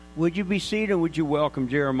Would you be seated and would you welcome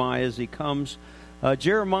Jeremiah as he comes?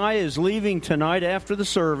 Jeremiah is leaving tonight after the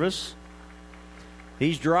service.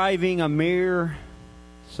 He's driving a mere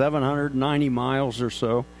 790 miles or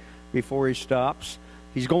so before he stops.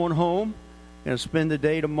 He's going home. Going to spend the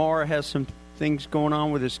day tomorrow. Has some things going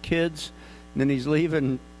on with his kids. And then he's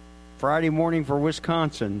leaving Friday morning for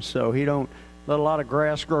Wisconsin. So he don't let a lot of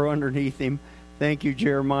grass grow underneath him. Thank you,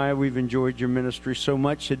 Jeremiah. We've enjoyed your ministry so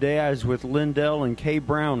much today. I was with Lindell and Kay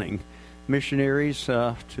Browning, missionaries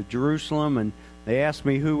to Jerusalem, and they asked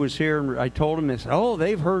me who was here, and I told them, they said, oh,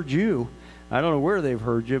 they've heard you. I don't know where they've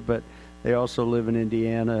heard you, but they also live in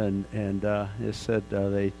Indiana, and they said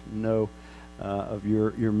they know of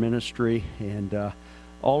your ministry, and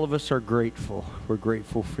all of us are grateful. We're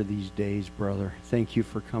grateful for these days, brother. Thank you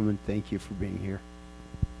for coming. Thank you for being here.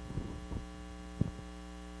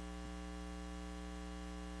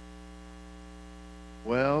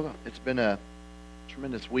 Well, it's been a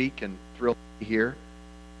tremendous week and thrilled to be here.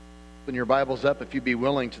 Open your Bibles up, if you'd be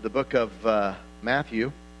willing, to the book of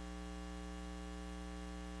Matthew.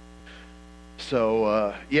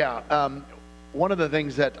 So, one of the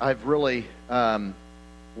things that I've really I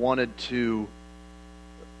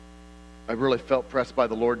really felt pressed by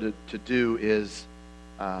the Lord to do is,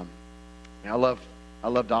 I love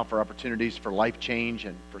to offer opportunities for life change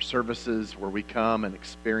and for services where we come and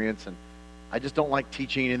experience, and I just don't like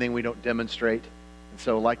teaching anything we don't demonstrate, and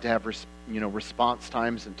so I like to have response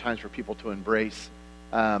times and times for people to embrace.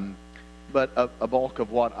 But a bulk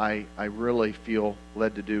of what I really feel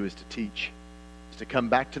led to do is to teach, is to come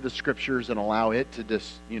back to the Scriptures and allow it to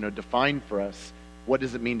define for us what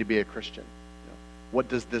does it mean to be a Christian. What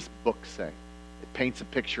does this book say? It paints a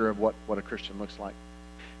picture of what a Christian looks like.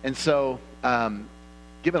 And so,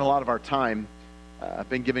 given a lot of our time, I've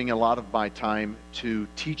been giving a lot of my time to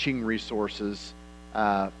teaching resources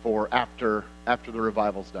for after the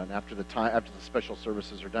revival's done, after the special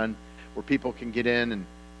services are done, where people can get in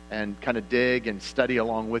and kind of dig and study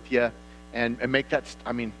along with you, and make that.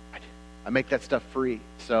 I make that stuff free.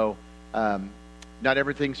 So not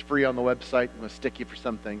everything's free on the website. I'm going to stick you for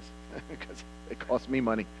some things because it costs me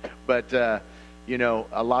money. But a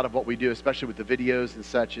lot of what we do, especially with the videos and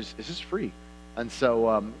such, is just free. And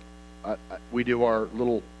so we do our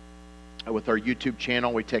little, with our YouTube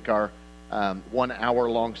channel, we take our 1 hour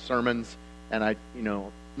long sermons, and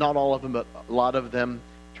not all of them, but a lot of them,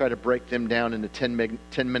 try to break them down into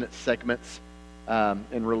 10-minute segments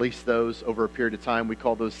and release those over a period of time. We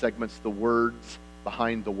call those segments the words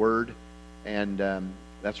behind the word, and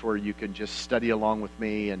that's where you can just study along with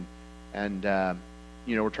me, and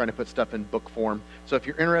we're trying to put stuff in book form. So if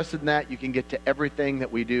you're interested in that, you can get to everything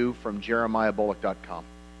that we do from jeremiahbullock.com.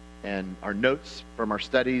 And our notes from our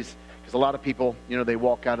studies, because a lot of people, they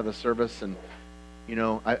walk out of the service, and,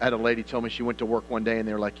 I had a lady tell me she went to work one day, and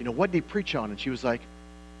they were like, what did he preach on? And she was like,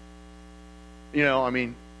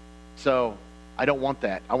 so I don't want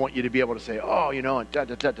that. I want you to be able to say,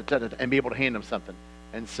 and be able to hand them something.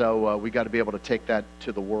 And so we got to be able to take that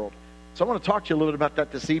to the world. So I want to talk to you a little bit about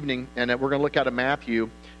that this evening, and we're going to look out of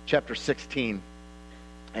Matthew chapter 16.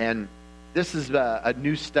 And this is a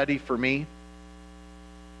new study for me.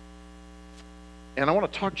 And I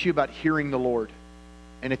want to talk to you about hearing the Lord.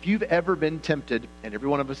 And if you've ever been tempted, and every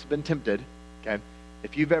one of us has been tempted, okay?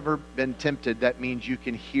 If you've ever been tempted, that means you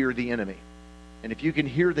can hear the enemy. And if you can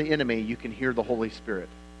hear the enemy, you can hear the Holy Spirit.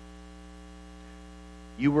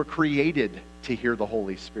 You were created to hear the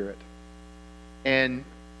Holy Spirit. And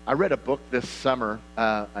I read a book this summer.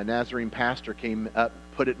 A Nazarene pastor came up,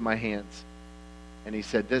 put it in my hands. And he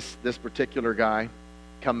said, this particular guy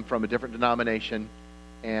come from a different denomination,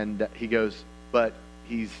 and he goes, but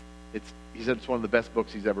he said it's one of the best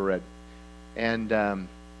books he's ever read. And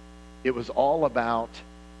it was all about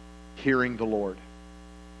hearing the Lord.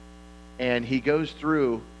 And he goes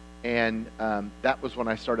through, and that was when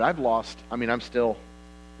I started. I don't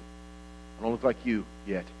look like you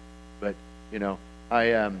yet, but,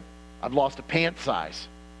 I've lost a pant size,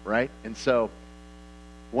 right? And so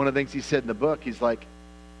one of the things he said in the book, he's like,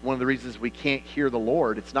 one of the reasons we can't hear the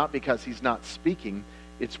Lord, it's not because he's not speaking,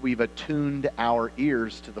 it's we've attuned our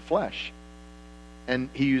ears to the flesh. And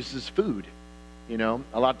he uses food. A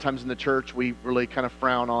lot of times in the church, we really kind of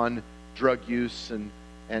frown on drug use, and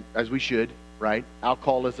as we should, right?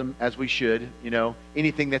 Alcoholism, as we should,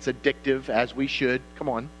 anything that's addictive, as we should, come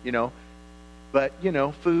on, But,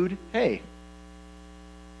 food, hey,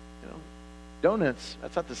 donuts,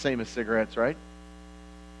 that's not the same as cigarettes, right?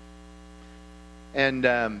 And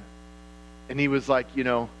he was like,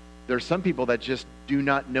 there's some people that just do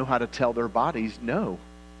not know how to tell their bodies no.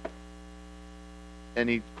 And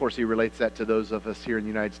of course, he relates that to those of us here in the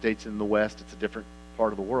United States and in the West. It's a different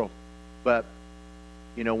part of the world. But,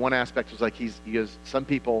 you know, one aspect was like he goes, some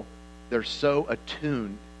people, they're so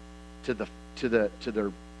attuned to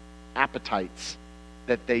their appetites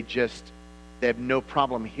that they have no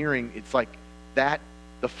problem hearing. It's like that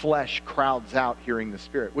the flesh crowds out hearing the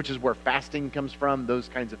Spirit, which is where fasting comes from, those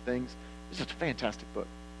kinds of things. It's just a fantastic book.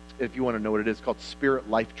 If you want to know what it is, it's called Spirit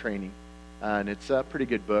Life Training. And it's a pretty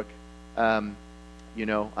good book. You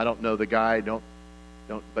know, I don't know the guy, but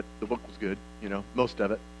the book was good, you know, most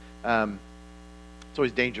of it. It's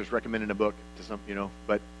always dangerous recommending a book to some, you know,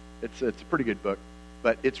 but it's a pretty good book.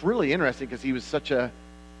 But it's really interesting because he was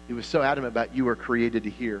so adamant about you were created to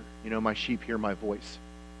hear. You know, my sheep hear my voice.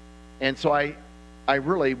 And so I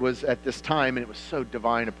really was at this time, and it was so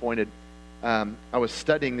divine appointed. I was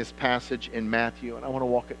studying this passage in Matthew, and I want to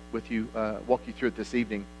walk you through it this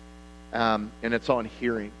evening. And it's on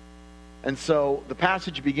hearing. And so the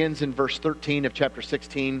passage begins in verse 13 of chapter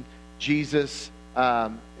 16. Jesus,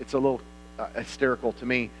 it's a little hysterical to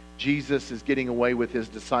me. Jesus is getting away with his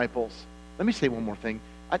disciples. Let me say one more thing.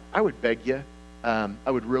 I would beg you. I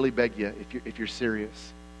would really beg you, if you're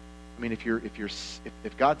serious. I mean,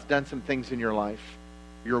 if God's done some things in your life,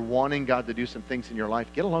 you're wanting God to do some things in your life,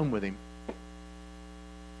 get alone with Him.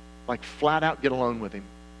 Like flat out, get alone with Him.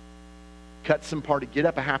 Cut some party. Get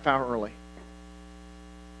up a half hour early.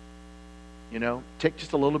 You know, take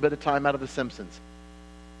just a little bit of time out of The Simpsons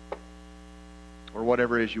or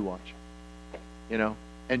whatever it is you watch. You know,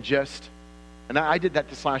 and I did that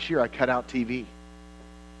this last year. I cut out TV.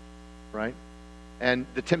 Right? And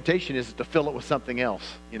the temptation is to fill it with something else,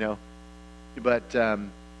 you know. But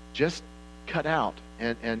just cut out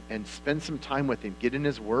and spend some time with Him. Get in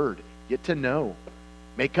His Word. Get to know.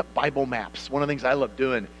 Make up Bible maps. One of the things I love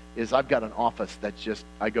doing is I've got an office that's just,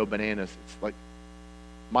 I go bananas. It's like,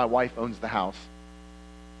 my wife owns the house.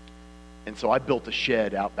 And so I built a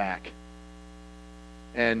shed out back.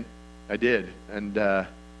 And I did. And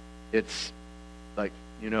it's like,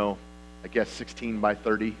 you know, I guess 16 by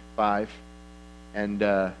 35. And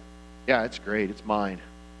yeah, it's great. It's mine.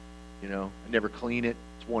 You know, I never clean it.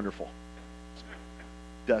 It's wonderful.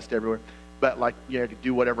 Dust everywhere. But like, yeah, I could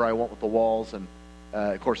do whatever I want with the walls. And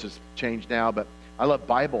of course, it's changed now. But I love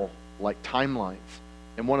Bible, like timelines.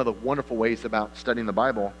 And one of the wonderful ways about studying the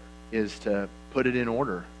Bible is to put it in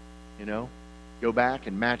order. You know, go back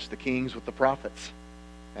and match the kings with the prophets.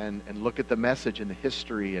 And look at the message and the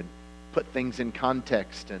history and put things in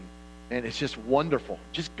context. And it's just wonderful.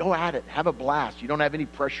 Just go at it. Have a blast. You don't have any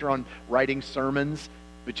pressure on writing sermons,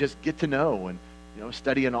 but just get to know and, you know,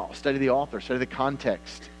 study the author, study the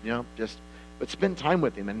context. You know, but spend time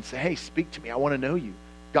with Him and say, hey, speak to me. I want to know you.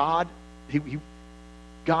 God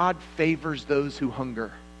favors those who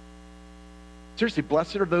hunger. Seriously,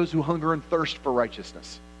 blessed are those who hunger and thirst for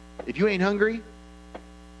righteousness. If you ain't hungry,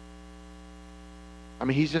 I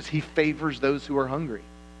mean, He favors those who are hungry.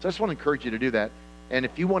 So I just want to encourage you to do that. And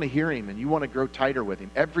if you want to hear Him and you want to grow tighter with Him,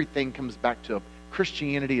 everything comes back to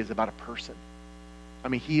Christianity is about a person. I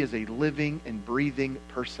mean, He is a living and breathing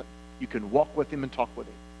person. You can walk with Him and talk with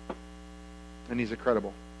Him. And He's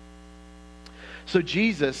incredible. So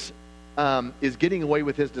Jesus is getting away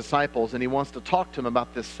with His disciples, and He wants to talk to them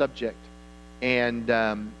about this subject. And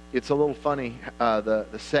it's a little funny, the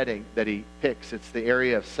setting that He picks. It's the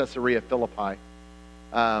area of Caesarea Philippi.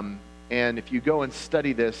 And if you go and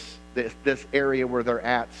study this area where they're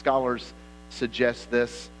at, scholars suggest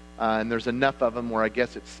this, and there's enough of them where I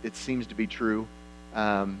guess it seems to be true.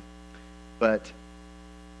 But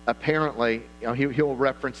apparently, you know, he'll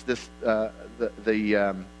reference this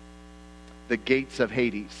the gates of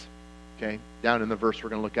Hades. Okay, down in the verse we're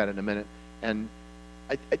going to look at in a minute, and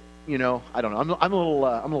I don't know. I'm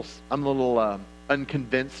a little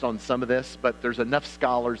unconvinced on some of this, but there's enough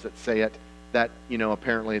scholars that say it that, you know,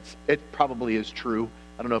 apparently it probably is true.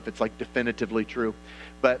 I don't know if it's like definitively true,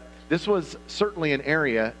 but this was certainly an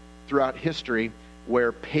area throughout history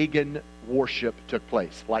where pagan worship took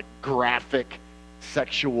place, like graphic,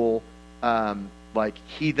 sexual, like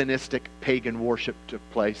heathenistic pagan worship took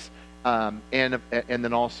place, and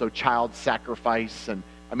then also child sacrifice. And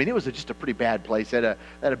I mean, it was just a pretty bad place. It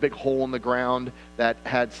had a big hole in the ground that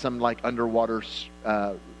had some like underwater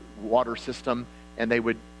water system, and they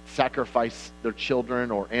would sacrifice their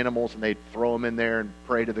children or animals, and they'd throw them in there and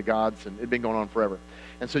pray to the gods, and it'd been going on forever.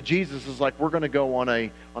 And so Jesus is like, we're going to go on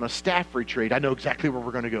a staff retreat. I know exactly where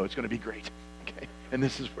we're going to go. It's going to be great. Okay, and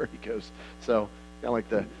this is where He goes. So kind of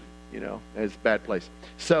like it's a bad place.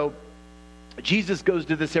 So Jesus goes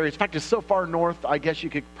to this area. In fact, it's so far north, I guess you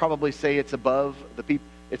could probably say it's above the people.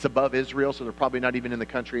 It's above Israel, so they're probably not even in the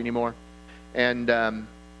country anymore. And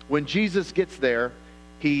when Jesus gets there,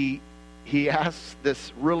 he he asks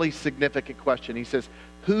this really significant question. He says,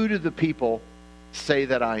 who do the people say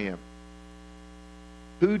that I am?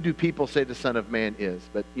 Who do people say the Son of Man is?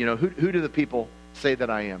 But, who do the people say that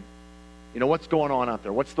I am? What's going on out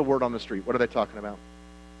there? What's the word on the street? What are they talking about?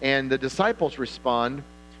 And the disciples respond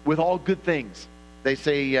with all good things. They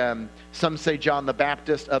say, some say John the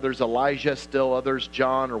Baptist, others Elijah, still others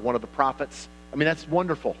John or one of the prophets. I mean, that's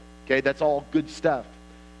wonderful. Okay, that's all good stuff.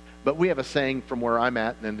 But we have a saying from where I'm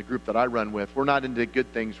at and in the group that I run with, we're not into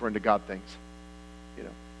good things, we're into God things.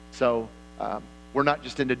 So we're not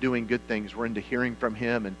just into doing good things, we're into hearing from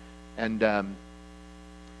Him. And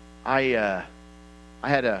I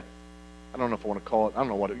had a, I don't know if I want to call it, I don't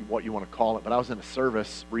know what you want to call it, but I was in a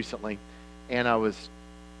service recently, and it was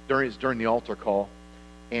during the altar call,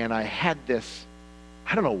 and I had this,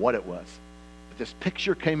 I don't know what it was, but this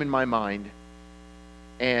picture came in my mind,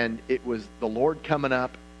 and it was the Lord coming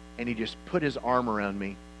up, and He just put His arm around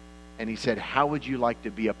me, and He said, how would you like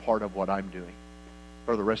to be a part of what I'm doing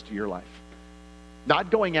for the rest of your life?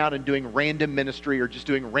 Not going out and doing random ministry or just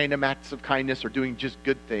doing random acts of kindness or doing just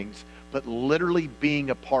good things, but literally being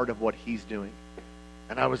a part of what He's doing.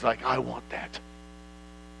 And I was like, I want that.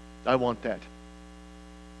 I want that.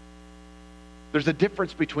 There's a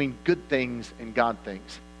difference between good things and God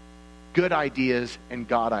things. Good ideas and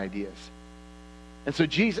God ideas. And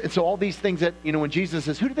so all these things that, when Jesus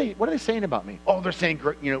says, what are they saying about me? Oh, they're saying,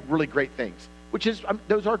 really great things. Which is,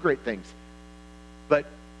 those are great things. But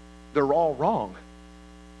they're all wrong.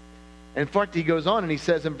 And in fact, He goes on and He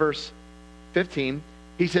says in verse 15,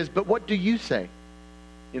 He says, but what do you say?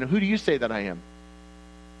 Who do you say that I am?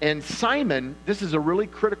 And Simon, this is a really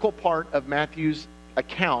critical part of Matthew's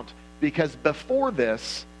account, because before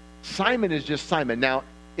this, Simon is just Simon. Now,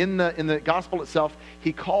 in the gospel itself,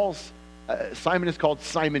 he calls, Simon is called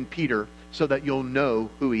Simon Peter, so that you'll know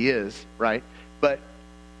who he is, right? But,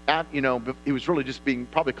 he was really just being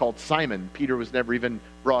probably called Simon. Peter was never even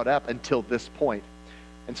brought up until this point.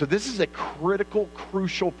 And so this is a critical,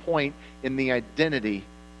 crucial point in the identity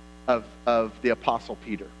of the Apostle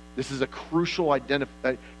Peter. This is a crucial kind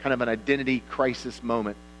of an identity crisis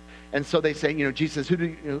moment. And so they say, Jesus, who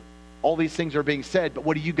do all these things are being said, but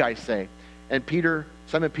what do you guys say? And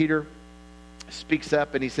Simon Peter speaks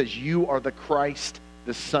up and he says, you are the Christ,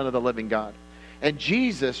 the Son of the living God. And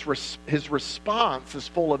Jesus, his response is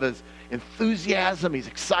full of his enthusiasm. He's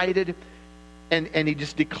excited. And he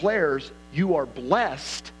just declares, you are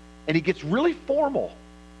blessed. And he gets really formal.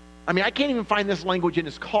 I mean, I can't even find this language in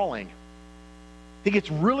his calling. He gets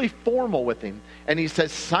really formal with him. And he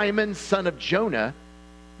says, Simon, son of Jonah,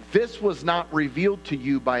 this was not revealed to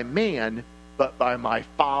you by man, but by my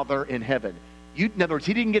Father in heaven. In other words,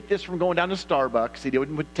 he didn't get this from going down to Starbucks. He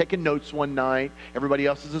wasn't taking notes one night. Everybody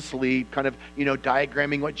else is asleep, kind of,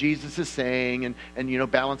 diagramming what Jesus is saying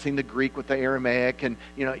and balancing the Greek with the Aramaic. And,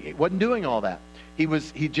 he wasn't doing all that. He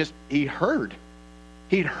heard.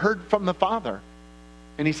 He'd heard from the Father.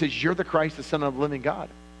 And he says, you're the Christ, the Son of the living God.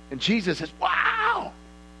 And Jesus says, wow,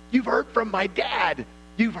 you've heard from my dad.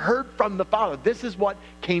 You've heard from the Father. This is what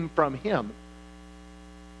came from him.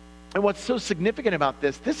 And what's so significant about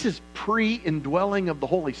this is pre-indwelling of the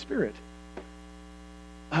Holy Spirit.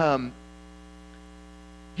 You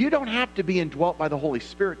don't have to be indwelt by the Holy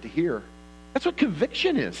Spirit to hear. That's what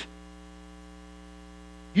conviction is.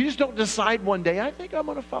 You just don't decide one day, I think I'm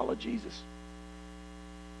going to follow Jesus.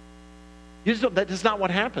 That's not what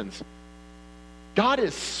happens. God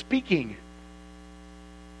is speaking.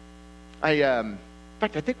 In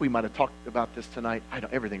fact, I think we might have talked about this tonight.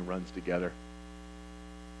 Everything runs together.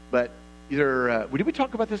 But either did we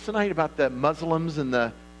talk about this tonight about the Muslims and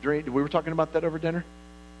the drink? We were talking about that over dinner.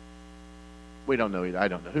 We don't know either. I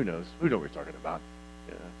don't know. Who knows? Who knows what we're talking about?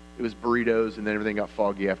 Yeah. It was burritos, and then everything got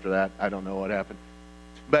foggy after that. I don't know what happened.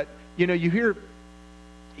 But you hear.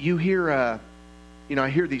 I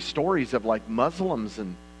hear these stories of like Muslims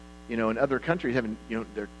and in other countries having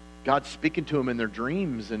God speaking to them in their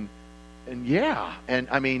dreams and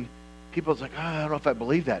I mean, people's like, I don't know if I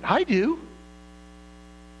believe that. I do.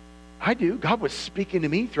 God was speaking to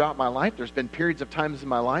me throughout my life. There's been periods of times in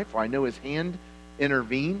my life where I know His hand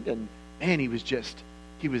intervened, and man, He was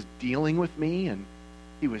dealing with me, and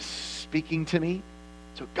He was speaking to me.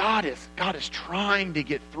 So God is trying to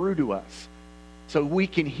get through to us so we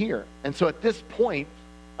can hear. And so at this point,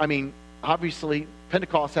 I mean, obviously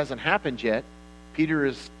Pentecost hasn't happened yet.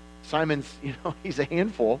 Simon's, he's a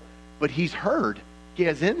handful, but he's heard. He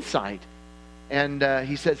has insight. And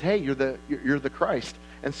he says, hey, you're the Christ.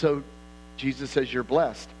 And so Jesus says, you're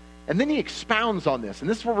blessed. And then he expounds on this. And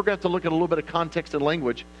this is where we're going to have to look at a little bit of context and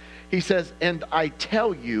language. He says, and I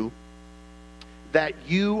tell you that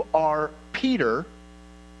you are Peter,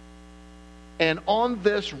 and on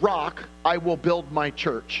this rock I will build my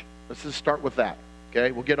church. Let's just start with that.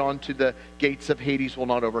 Okay, we'll get on to the gates of Hades will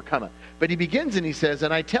not overcome it. But he begins and he says,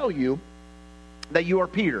 and I tell you that you are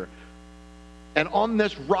Peter, and on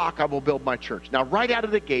this rock I will build my church. Now, right out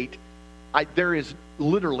of the gate, there is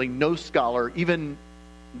literally no scholar, even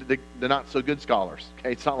the not so good scholars.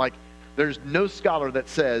 Okay, it's not like there's no scholar that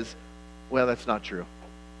says, well, that's not true.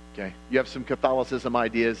 Okay, you have some Catholicism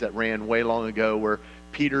ideas that ran way long ago where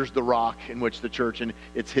Peter's the rock in which the church, and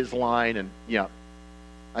it's his line, and yeah.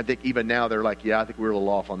 I think even now they're like, yeah, I think we're a little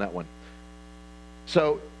off on that one.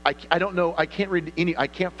 So I don't know. I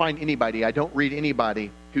can't find anybody. I don't read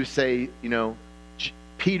anybody who say,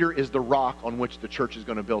 Peter is the rock on which the church is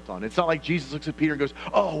going to be built on. It's not like Jesus looks at Peter and goes,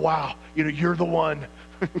 oh, wow, you're the one.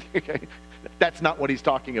 Okay. That's not what he's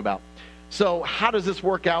talking about. So how does this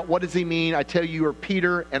work out? What does he mean? I tell you are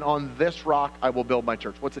Peter, and on this rock I will build my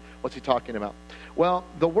church. What's he talking about? Well,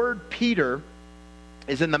 the word Peter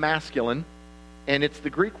is in the masculine, and it's the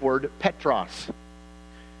Greek word Petros.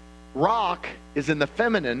 Rock is in the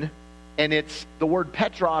feminine, and it's the word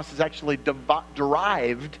Petros is actually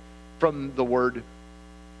derived from the word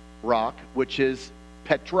rock, which is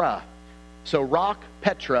Petra. So rock,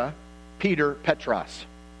 Petra, Peter, Petros.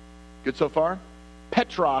 Good so far?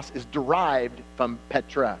 Petros is derived from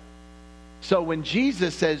Petra. So when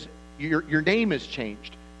Jesus says your name is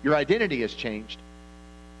changed, your identity is changed,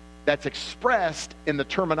 that's expressed in the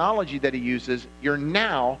terminology that he uses. You're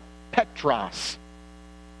now Petros.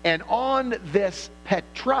 And on this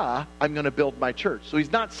Petra, I'm going to build my church. So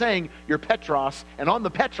he's not saying you're Petros, and on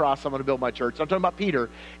the Petros, I'm going to build my church. I'm talking about Peter.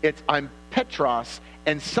 It's I'm Petros,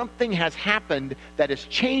 and something has happened that has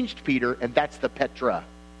changed Peter, and that's the Petra.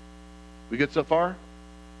 We good so far?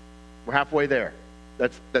 We're halfway there.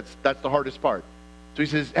 That's the hardest part. So he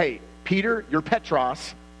says, hey, Peter, you're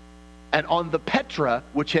Petros. And on the Petra,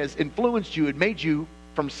 which has influenced you and made you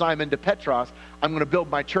from Simon to Petros, I'm going to build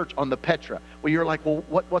my church on the Petra. Well, you're like, well,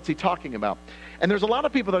 what's he talking about? And there's a lot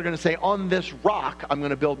of people that are going to say, on this rock, I'm going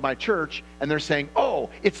to build my church. And they're saying, oh,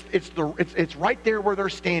 it's right there where they're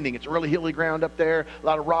standing. It's really hilly ground up there, a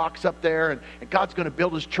lot of rocks up there, and God's going to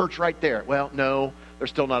build his church right there. Well, no, there's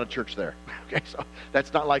still not a church there. Okay, so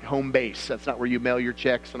that's not like home base. That's not where you mail your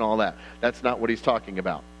checks and all that. That's not what he's talking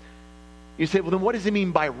about. You say, well, then what does he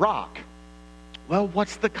mean by rock? Well,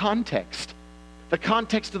 what's the context? The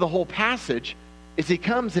context of the whole passage is he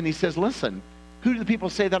comes and he says, listen, who do the people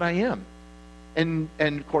say that I am? And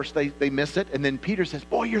of course, they miss it. And then Peter says,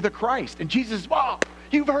 boy, you're the Christ. And Jesus says, wow,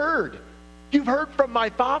 you've heard. You've heard from my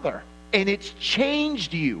Father. And it's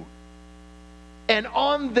changed you. And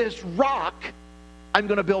on this rock, I'm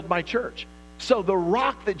going to build my church. So the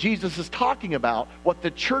rock that Jesus is talking about, what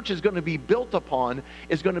the church is going to be built upon,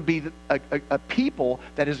 is going to be a people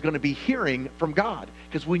that is going to be hearing from God.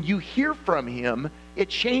 Because when you hear from him, it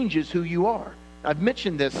changes who you are. I've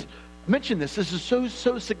mentioned this. This is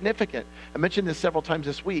so significant. I mentioned this several times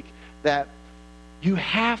this week, that you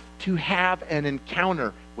have to have an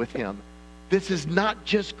encounter with him. This is not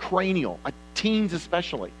just cranial, teens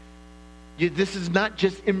especially. This is not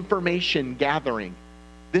just information gathering.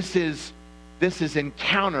 This is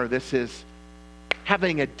encounter. This is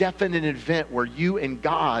having a definite event where you and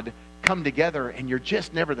God come together and you're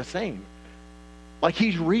just never the same. Like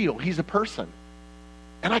he's real. He's a person.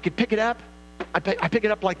 And I could pick it up. I pick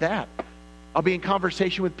it up like that. I'll be in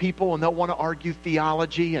conversation with people and they'll want to argue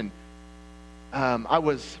theology. And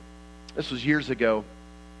this was years ago.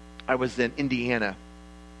 I was in Indiana.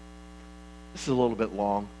 This is a little bit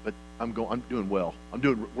long, but I'm doing well. I'm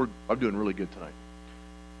doing really good tonight.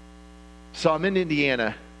 So I'm in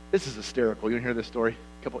Indiana. This is hysterical. You want to hear this story?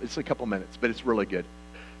 It's a couple minutes, but it's really good.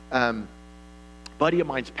 Buddy of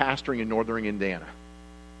mine's pastoring in northern Indiana.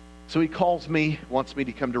 So he calls me, wants me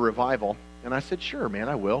to come to revival. And I said, sure, man,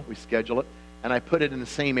 I will. We schedule it. And I put it in the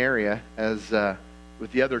same area as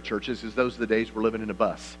with the other churches, because those are the days we're living in a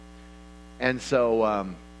bus. And so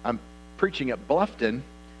I'm preaching at Bluffton,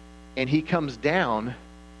 and he comes down,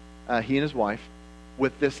 he and his wife,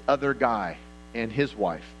 with this other guy and his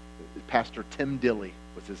wife. Pastor Tim Dilly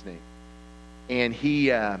was his name. And he's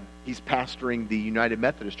pastoring the United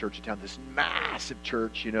Methodist Church in town, this massive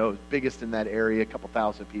church, biggest in that area, a couple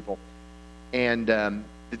thousand people. And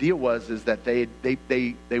the deal was that they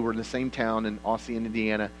were in the same town in Ossian,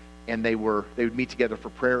 Indiana, and they would meet together for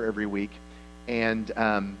prayer every week. And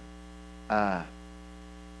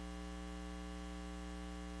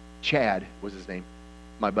Chad was his name,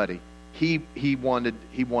 my buddy. He wanted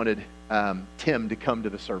Tim to come to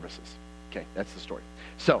the services. Okay, that's the story.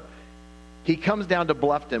 So he comes down to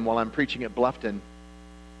Bluffton while I'm preaching at Bluffton,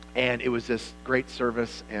 and it was this great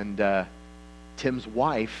service. And Tim's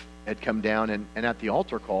wife had come down, and at the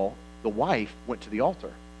altar call, the wife went to the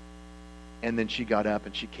altar. And then she got up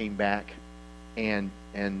and she came back, and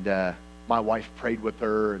my wife prayed with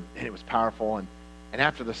her, and it was powerful. And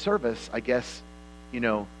after the service, I guess,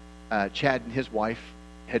 Chad and his wife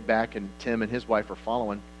head back, and Tim and his wife are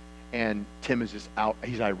following. And Tim is just out.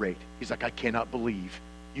 He's irate. He's like, I cannot believe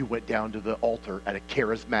you went down to the altar at a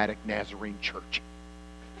charismatic Nazarene church.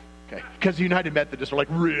 Okay, because the United Methodists are like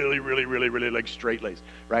really, really, really, really like straight-laced,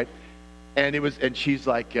 right? And she's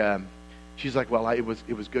like, well, it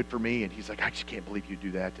was good for me. And he's like, I just can't believe you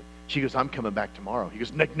do that. And she goes, I'm coming back tomorrow. He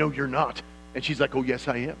goes, no, you're not. And she's like, oh, yes,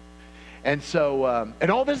 I am. And so, and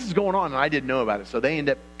all this is going on, and I didn't know about it. So they end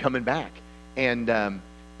up coming back, and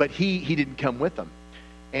but he didn't come with them,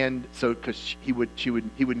 and so because he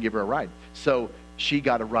wouldn't give her a ride. So she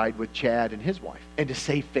got a ride with Chad and his wife, and to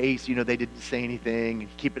save face, they didn't say anything,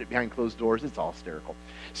 and keeping it behind closed doors. It's all hysterical.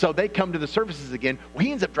 So they come to the services again. Well,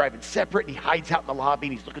 he ends up driving separate, and he hides out in the lobby,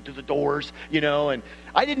 and he's looking through the doors, and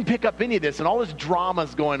I didn't pick up any of this, and all this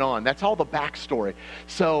drama's going on. That's all the backstory.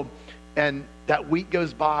 So, and that week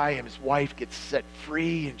goes by, and his wife gets set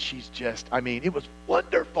free, and she's just, it was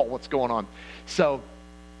wonderful what's going on. So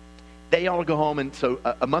they all go home, and so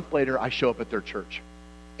a month later, I show up at their church.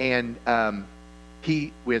 And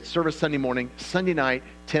we had service Sunday morning. Sunday night,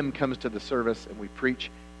 Tim comes to the service, and we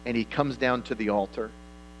preach, and he comes down to the altar,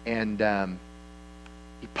 and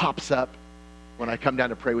he pops up when I come down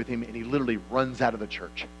to pray with him, and he literally runs out of the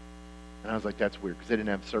church. And I was like, that's weird, because they didn't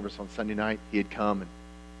have service on Sunday night. He had come, and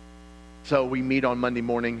so we meet on Monday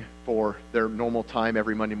morning for their normal time.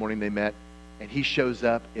 Every Monday morning they met. And he shows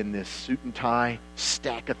up in this suit and tie,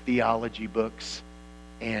 stack of theology books.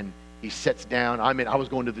 And he sits down. I was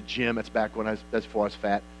going to the gym. That's before I was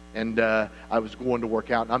fat. And I was going to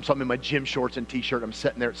work out. And I'm in my gym shorts and T-shirt. I'm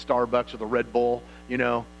sitting there at Starbucks with a Red Bull,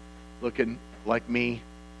 looking like me.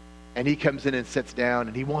 And he comes in and sits down,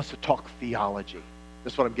 and he wants to talk theology.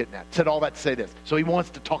 That's what I'm getting at. Said all that to say this. So he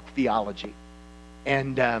wants to talk theology.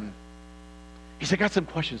 And he said, I got some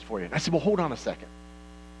questions for you. And I said, well, hold on a second.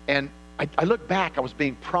 And I looked back. I was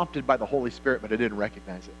being prompted by the Holy Spirit, but I didn't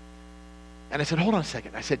recognize it. And I said, hold on a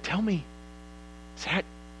second. I said, tell me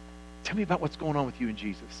about what's going on with you and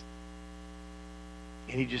Jesus.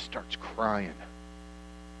 And he just starts crying.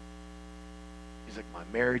 He's like, my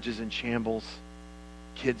marriage is in shambles.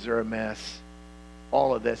 Kids are a mess.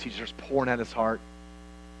 All of this. He's just pouring out his heart.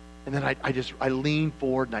 And then I lean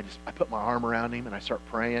forward, and I put my arm around him, and I start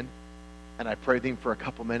praying. And I pray with him for a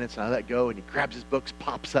couple minutes, and I let go, and he grabs his books,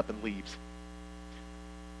 pops up, and leaves.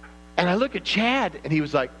 And I look at Chad, and he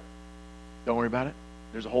was like, don't worry about it.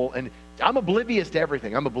 There's a whole, and I'm oblivious to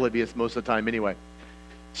everything. I'm oblivious most of the time anyway.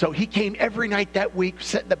 So he came every night that week,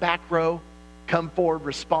 sit in the back row, come forward,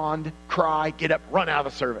 respond, cry, get up, run out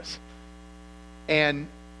of the service. And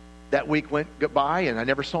that week went by, and I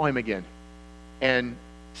never saw him again. And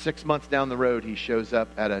 6 months down the road, he shows up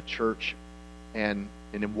at a church and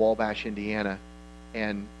in Wabash, Indiana,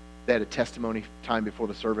 and they had a testimony time before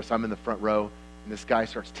the service. I'm in the front row, and this guy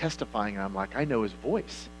starts testifying, and I'm like, I know his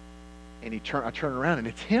voice. And I turn around, and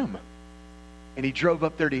it's him. And he drove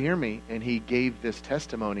up there to hear me, and he gave this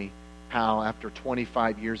testimony how after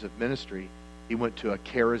 25 years of ministry, he went to a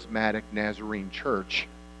charismatic Nazarene church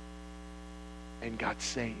and got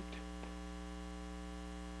saved.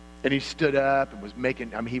 And he stood up and was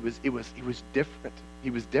making, he was different. He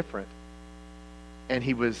was different. And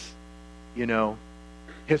he was,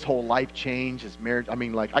 his whole life changed, his marriage.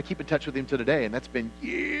 I keep in touch with him to today, and that's been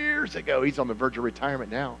years ago. He's on the verge of retirement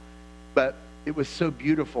now. But it was so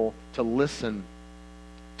beautiful to listen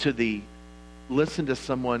to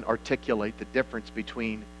someone articulate the difference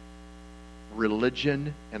between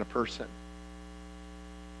religion and a person.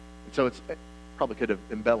 And so probably could have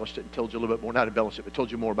embellished it and told you a little bit more, not embellished it, but told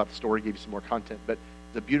you more about the story, gave you some more content. But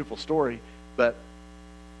it's a beautiful story. But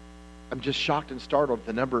I'm just shocked and startled at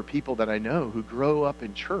the number of people that I know who grow up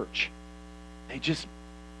in church.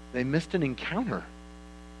 They missed an encounter.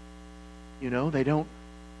 They've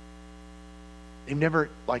never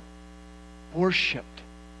worshipped,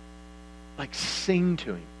 sing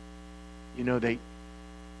to him.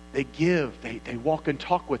 They give, they walk and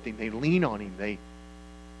talk with him, they lean on him.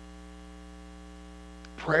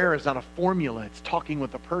 Prayer is not a formula, it's talking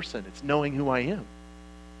with a person, it's knowing who I am.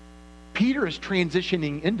 Peter is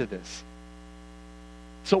transitioning into this.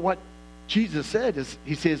 So what Jesus said is,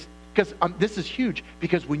 he says, because this is huge,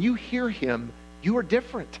 because when you hear him, you are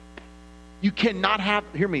different. You cannot have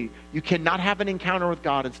an encounter with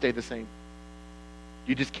God and stay the same.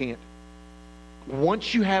 You just can't.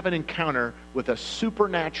 Once you have an encounter with a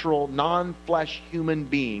supernatural, non-flesh human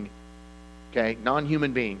being,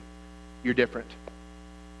 non-human being, you're different.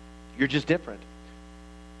 You're just different.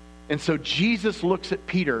 And so Jesus looks at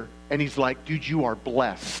Peter and he's like, dude, you are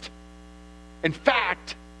blessed. In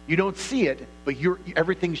fact, you don't see it, but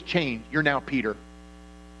everything's changed. You're now Peter.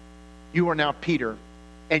 You are now Peter.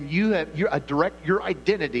 And your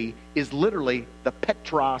identity is literally the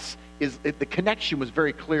Petros. The connection was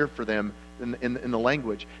very clear for them in the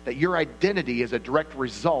language, that your identity is a direct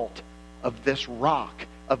result of this rock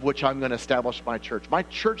of which I'm going to establish my church. My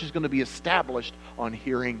church is going to be established on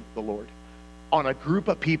hearing the Lord, on a group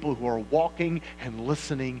of people who are walking and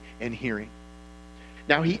listening and hearing.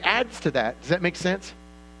 Now he adds to that. Does that make sense?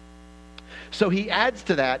 So he adds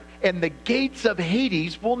to that, and the gates of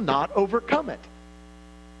Hades will not overcome it.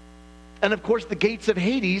 And of course, the gates of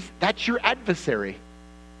Hades, that's your adversary.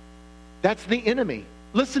 That's the enemy.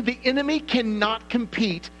 Listen, the enemy cannot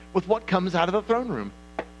compete with what comes out of the throne room.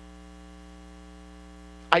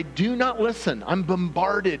 I do not listen. I'm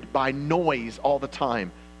bombarded by noise all the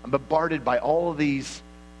time. I'm bombarded by all of these,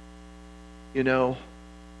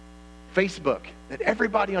 Facebook. And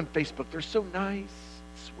everybody on Facebook, they're so nice,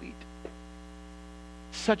 sweet.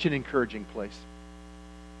 Such an encouraging place.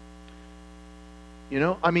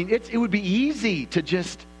 It would be easy to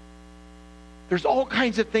just, there's all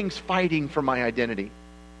kinds of things fighting for my identity.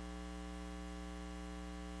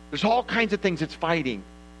 There's all kinds of things that's fighting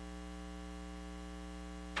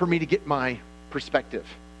for me to get my perspective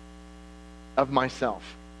of myself.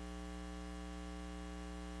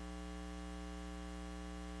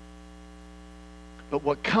 But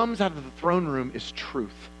what comes out of the throne room is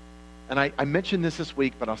truth. And I mentioned this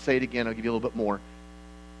week, but I'll say it again. I'll give you a little bit more.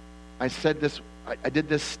 I said this, I did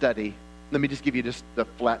this study. Let me just give you just the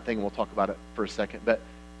flat thing, and we'll talk about it for a second. But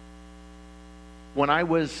when I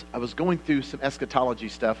was going through some eschatology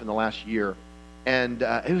stuff in the last year, and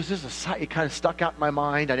it was just it kind of stuck out in my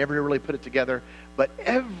mind. I never really put it together. But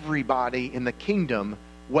everybody in the kingdom,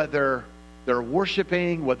 whether they're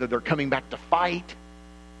worshiping, whether they're coming back to fight,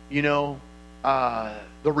 the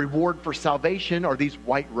reward for salvation are these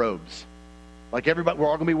white robes. Like everybody, we're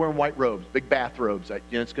all going to be wearing white robes, big bathrobes.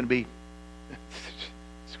 It's going to be,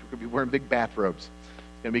 we're going to be wearing big bathrobes.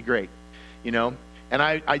 It's going to be great, And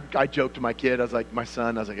I joked to my kid, my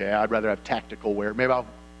son, yeah, I'd rather have tactical wear. Maybe I'll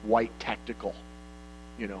white tactical,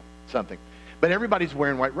 something. But everybody's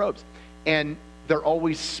wearing white robes. And they're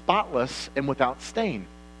always spotless and without stain.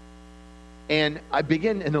 And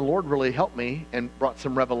and the Lord really helped me and brought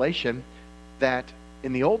some revelation that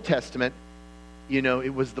in the Old Testament,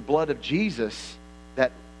 it was the blood of Jesus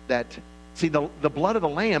that the blood of the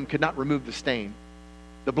lamb could not remove the stain.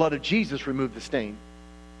 The blood of Jesus removed the stain.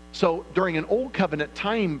 So during an old covenant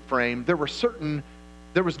time frame, there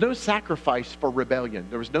was no sacrifice for rebellion.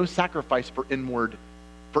 There was no sacrifice for inward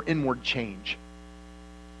change.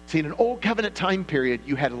 See, in an old covenant time period,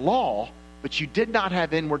 you had law, but you did not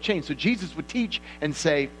have inward change. So Jesus would teach and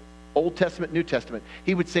say, Old Testament, New Testament.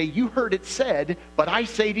 He would say, you heard it said, but I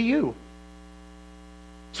say to you.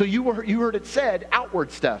 So you heard it said, outward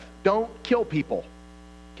stuff. Don't kill people.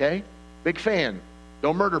 Okay? Big fan.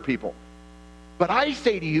 Don't murder people. But I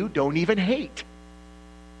say to you, don't even hate.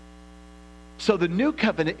 So the new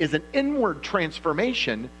covenant is an inward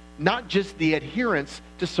transformation, not just the adherence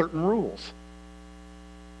to certain rules.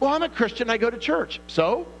 Well, I'm a Christian. I go to church.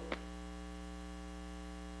 So?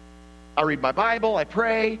 I read my Bible. I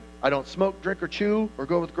pray. I don't smoke, drink, or chew, or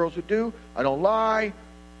go with girls who do. I don't lie.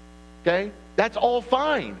 Okay? That's all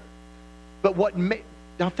fine. But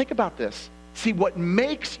now think about this. See,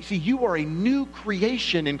 you are a new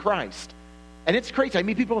creation in Christ. And it's crazy. I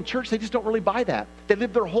meet people in church, they just don't really buy that. They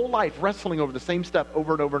live their whole life wrestling over the same stuff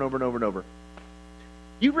over and over and over and over and over.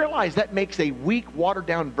 You realize that makes a weak,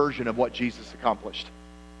 watered-down version of what Jesus accomplished.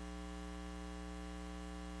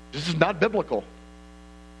 This is not biblical.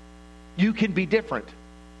 You can be different.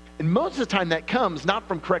 And most of the time that comes not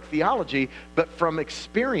from correct theology, but from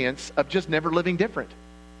experience of just never living different.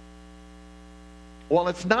 Well,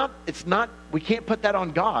 it's not, we can't put that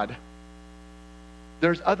on God.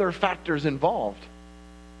 There's other factors involved.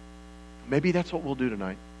 Maybe that's what we'll do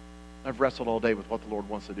tonight. I've wrestled all day with what the Lord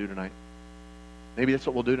wants to do tonight. Maybe that's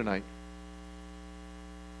what we'll do tonight.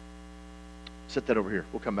 Set that over here.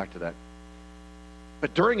 We'll come back to that.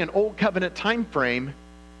 But during an old covenant time frame,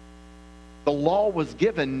 the law was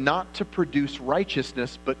given not to produce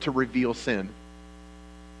righteousness, but to reveal sin.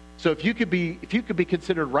 So if you could be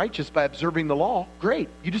considered righteous by observing the law, great.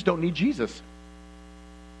 You just don't need Jesus.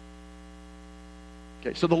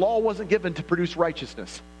 Okay, so the law wasn't given to produce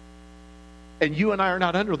righteousness. And you and I are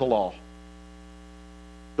not under the law.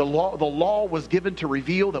 The law was given to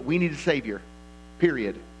reveal that we need a Savior.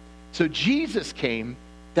 Period. So Jesus came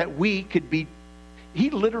that we could be, He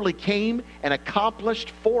literally came and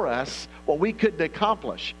accomplished for us what we couldn't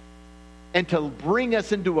accomplish. And to bring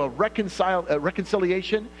us into a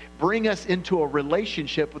reconciliation, bring us into a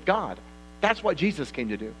relationship with God. That's what Jesus came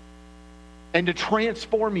to do. And to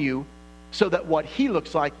transform you so that what he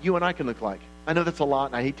looks like, you and I can look like. I know that's a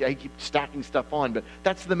lot, and I keep stacking stuff on, but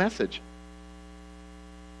that's the message.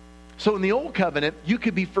 So in the old covenant, you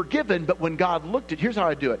could be forgiven, but when God looked at, here's how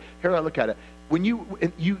I do it. Here I look at it. When you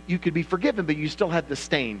could be forgiven, but you still had the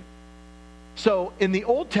stain. So in the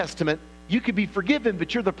Old Testament, you could be forgiven,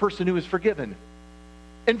 but you're the person who is forgiven.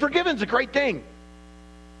 And forgiven's a great thing.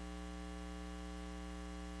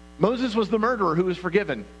 Moses was the murderer who was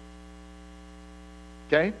forgiven.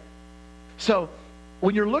 Okay? So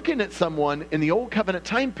when you're looking at someone in the Old Covenant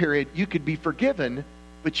time period, you could be forgiven,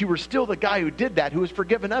 but you were still the guy who did that, who was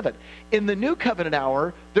forgiven of it. In the New Covenant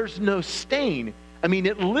hour, there's no stain. I mean,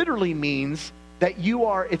 it literally means that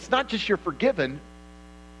it's not just you're forgiven.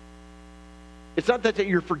 It's not that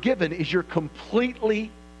you're forgiven, is you're completely,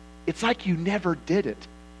 it's like you never did it.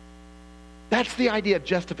 That's the idea of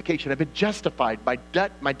justification. I've been justified. My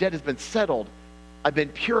debt has been settled. I've been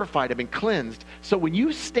purified. I've been cleansed. So when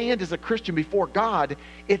you stand as a Christian before God,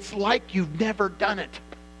 it's like you've never done it.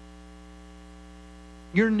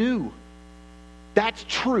 You're new. That's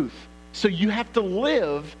truth. So you have to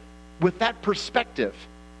live with that perspective.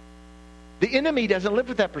 The enemy doesn't live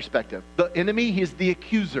with that perspective. The enemy is the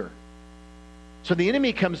accuser. So the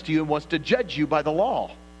enemy comes to you and wants to judge you by the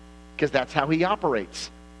law, because that's how he operates.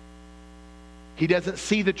 He doesn't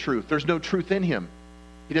see the truth. There's no truth in him.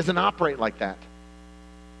 He doesn't operate like that.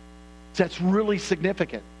 So that's really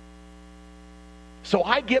significant. So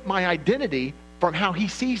I get my identity from how he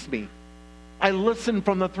sees me. I listen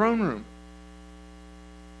from the throne room.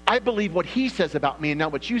 I believe what he says about me and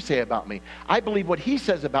not what you say about me. I believe what he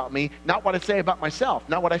says about me, not what I say about myself,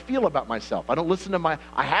 not what I feel about myself. I don't listen to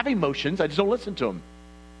I have emotions, I just don't listen to them.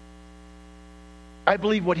 I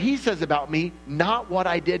believe what he says about me, not what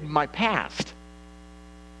I did in my past.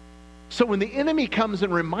 So when the enemy comes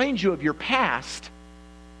and reminds you of your past,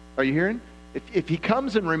 are you hearing? If he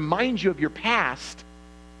comes and reminds you of your past,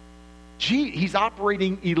 he's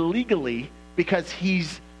operating illegally because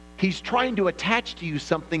he's trying to attach to you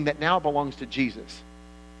something that now belongs to Jesus.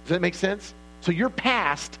 Does that make sense? So your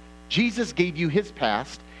past, Jesus gave you his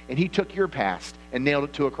past, and he took your past and nailed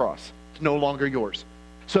it to a cross. It's no longer yours.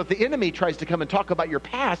 So if the enemy tries to come and talk about your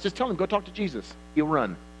past, just tell him, go talk to Jesus. He'll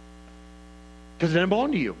run. Because it doesn't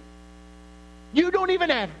belong to you. You don't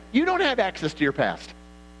have access to your past.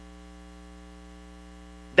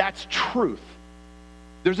 That's truth.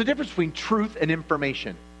 There's a difference between truth and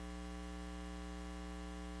information.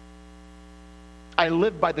 I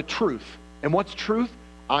live by the truth. And what's truth?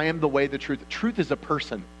 I am the way, the truth. Truth is a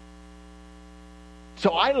person.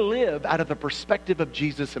 So I live out of the perspective of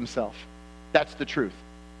Jesus himself. That's the truth.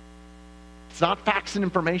 It's not facts and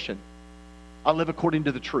information. I live according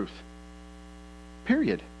to the truth.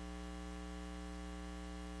 Period.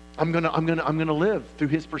 I'm gonna live through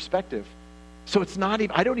his perspective. So it's not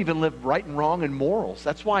even, I don't even live right and wrong and morals.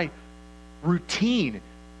 That's why routine,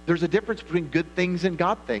 there's a difference between good things and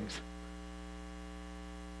God things.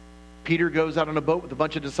 Peter goes out on a boat with a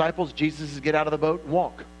bunch of disciples. Jesus says, get out of the boat and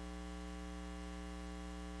walk.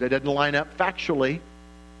 That doesn't line up factually.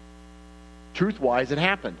 Truth-wise, it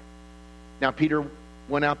happened. Now, Peter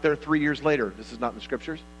went out there 3 years later. This is not in the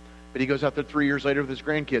scriptures. But he goes out there 3 years later with his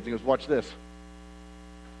grandkids and goes, watch this.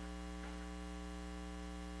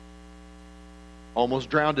 Almost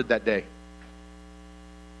drowned it that day.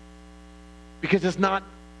 Because it's not,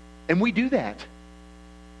 and we do that.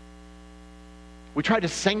 We try to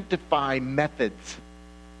sanctify methods.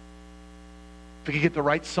 If we could get the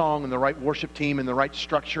right song and the right worship team and the right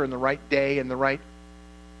structure and the right day and the right...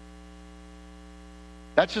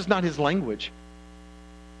 That's just not his language.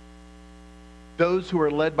 Those who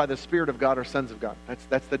are led by the Spirit of God are sons of God.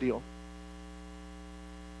 That's the deal.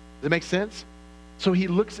 Does it make sense? So he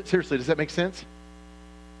looks at, seriously, does that make sense?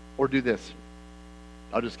 Or do this.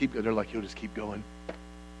 I'll just keep, they're like, you'll just keep going.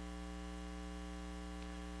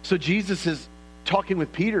 So Jesus is talking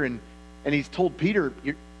with Peter, and he's told Peter,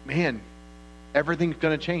 man, everything's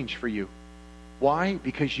going to change for you. Why?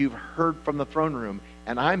 Because you've heard from the throne room,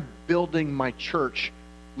 and I'm building my church.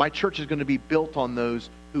 My church is going to be built on those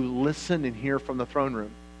who listen and hear from the throne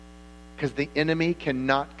room. Because the enemy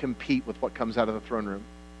cannot compete with what comes out of the throne room.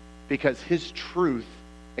 Because his truth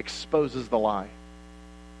exposes the lie.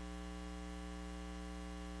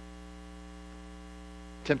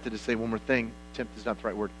 Tempted to say one more thing. Tempted is not the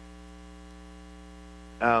right word.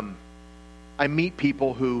 I meet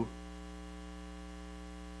people who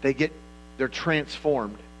they're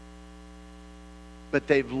transformed. but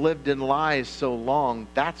they've lived in lies so long,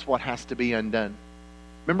 that's what has to be undone.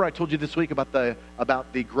 Remember I told you this week about the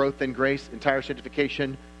growth in grace, entire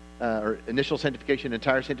sanctification, or initial sanctification,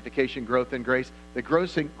 entire sanctification, growth in grace. The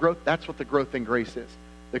growth, that's what the growth in grace is.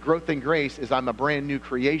 The growth in grace is I'm a brand new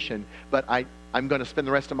creation, but I'm going to spend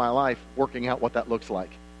the rest of my life working out what that looks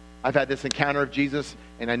like. I've had this encounter of Jesus,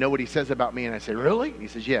 and I know what he says about me, and I say, really? And he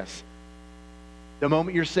says, yes. The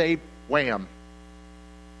moment you're saved, wham.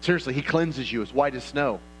 Seriously, he cleanses you as white as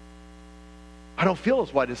snow. I don't feel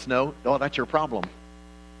as white as snow. Oh, that's your problem.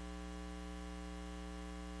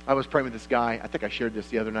 I was praying with this guy. I think I shared this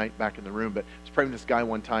the other night back in the room, but I was praying with this guy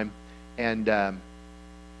one time, and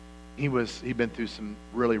he'd been through some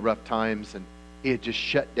really rough times, and he had just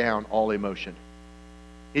shut down all emotion.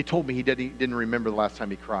 He told me he didn't remember the last time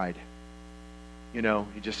he cried. You know,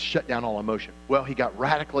 he just shut down all emotion. Well, he got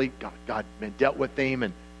radically, God dealt with him,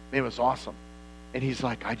 and man, it was awesome. And he's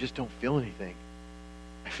like, I just don't feel anything.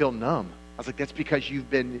 I feel numb. I was like, that's because you've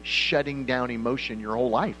been shutting down emotion your whole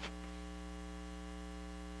life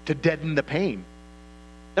to deaden the pain.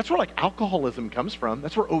 That's where like alcoholism comes from.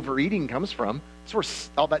 That's where overeating comes from. That's where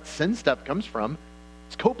all that sin stuff comes from.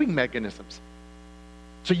 It's coping mechanisms.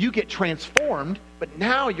 So you get transformed, but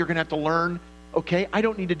now you're going to have to learn, okay, I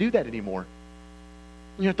don't need to do that anymore.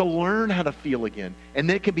 You have to learn how to feel again. And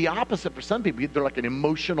then it can be opposite for some people. They're like an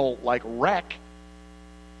emotional wreck,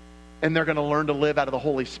 and they're going to learn to live out of the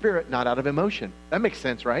Holy Spirit, not out of emotion. That makes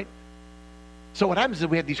sense, right? So what happens is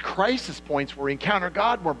we have these crisis points where we encounter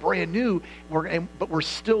God, we're brand new, but we're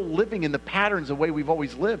still living in the patterns the way we've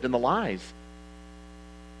always lived, in the lies.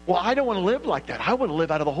 Well, I don't want to live like that. I want to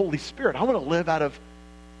live out of the Holy Spirit. I want to live out of...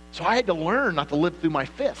 So I had to learn not to live through my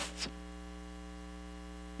fists.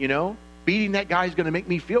 You know? Beating that guy is going to make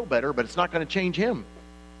me feel better, but it's not going to change him.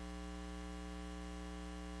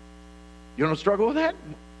 You don't struggle with that?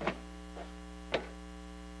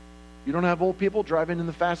 You don't have old people driving in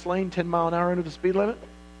the fast lane 10 mile an hour into the speed limit?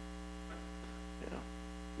 Yeah.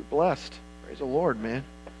 You're blessed. Praise the Lord, man.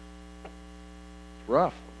 It's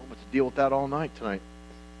rough. I'm going to deal with that all night tonight.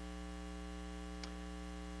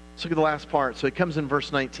 Let's look at the last part. So he comes in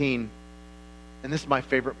verse 19, and this is my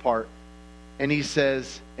favorite part. And he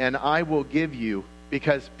says, and I will give you,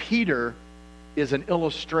 because Peter is an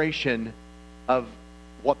illustration of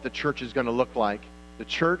what the church is going to look like. The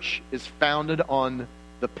church is founded on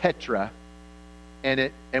the Petra,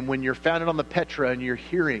 and when you're founded on the Petra and you're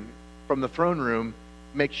hearing from the throne room,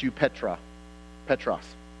 makes you Petros.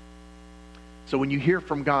 So when you hear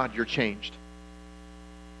from God, you're changed.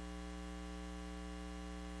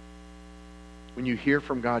 When you hear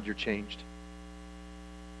from God, you're changed.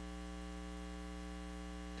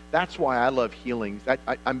 That's why I love healings.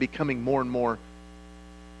 I'm becoming more and more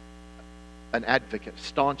an advocate,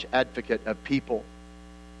 staunch advocate of people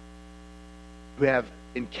who have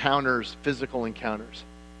encounters, physical encounters.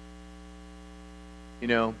 You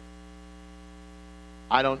know,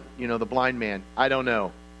 the blind man, I don't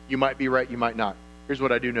know. You might be right, you might not. Here's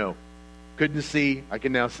what I do know. Couldn't see, I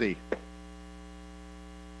can now see.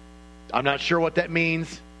 I'm not sure what that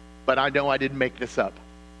means, but I know I didn't make this up.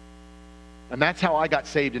 And that's how I got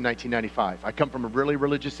saved in 1995. I come from a really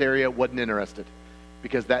religious area, wasn't interested,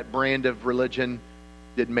 because that brand of religion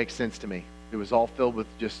didn't make sense to me. It was all filled with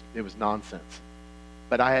it was nonsense.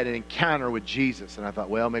 But I had an encounter with Jesus, and I thought,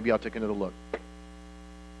 well, maybe I'll take another look.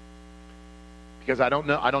 Because I don't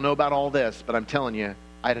know about all this, but I'm telling you,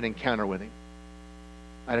 I had an encounter with him.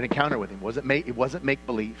 It wasn't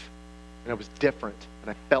make-believe. And it was different,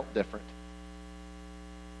 and I felt different.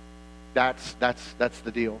 That's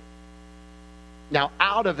the deal. Now,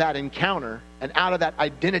 out of that encounter, and out of that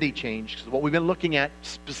identity change, because what we've been looking at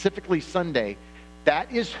specifically Sunday,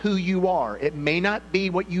 that is who you are. It may not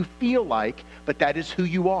be what you feel like, but that is who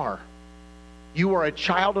you are. You are a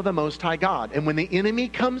child of the Most High God. And when the enemy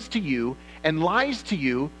comes to you and lies to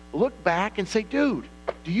you, look back and say, dude,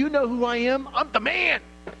 do you know who I am? I'm the man.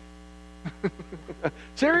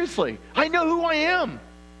 Seriously, I know who I am.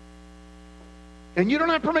 And you don't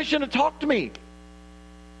have permission to talk to me.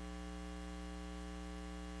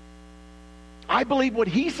 I believe what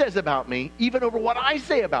he says about me, even over what I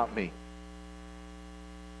say about me.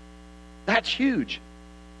 That's huge.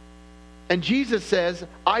 And Jesus says,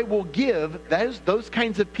 I will give those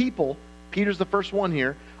kinds of people, Peter's the first one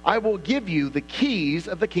here, I will give you the keys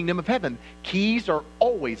of the kingdom of heaven. Keys are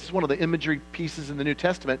always, it's one of the imagery pieces in the New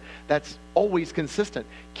Testament that's always consistent.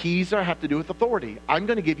 Keys have to do with authority. I'm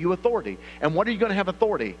going to give you authority. And what are you going to have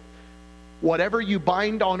authority? Whatever you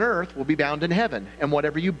bind on earth will be bound in heaven. And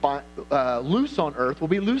whatever you loose on earth will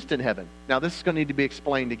be loosed in heaven. Now this is going to need to be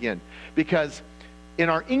explained again. Because in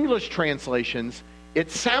our English translations,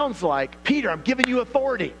 it sounds like, Peter, I'm giving you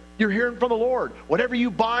authority. You're hearing from the Lord. Whatever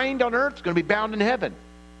you bind on earth is going to be bound in heaven.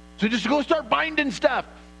 So just go start binding stuff.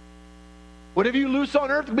 Whatever you loose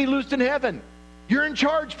on earth will be loosed in heaven. You're in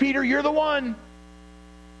charge, Peter. You're the one.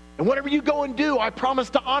 And whatever you go and do, I promise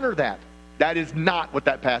to honor that. That is not what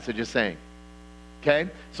that passage is saying. Okay?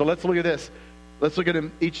 So let's look at this. Let's look at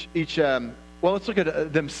them let's look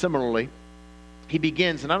at them similarly. He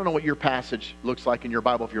begins, and I don't know what your passage looks like in your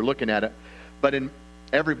Bible if you're looking at it, but in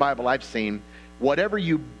every Bible I've seen, whatever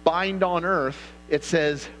you bind on earth, it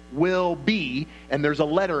says will be, and there's a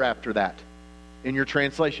letter after that in your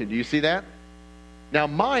translation. Do you see that? Now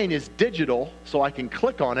mine is digital, so I can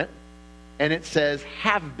click on it, and it says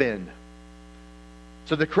have been.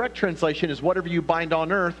 So the correct translation is whatever you bind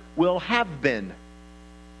on earth will have been.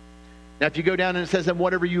 Now if you go down and it says, and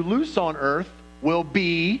whatever you loose on earth will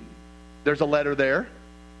be, there's a letter there.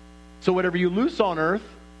 So whatever you loose on earth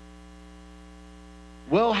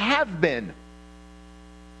will have been.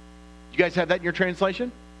 You guys have that in your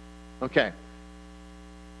translation? Okay.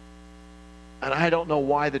 And I don't know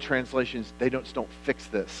why the translations, they don't fix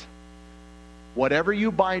this. Whatever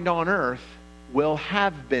you bind on earth will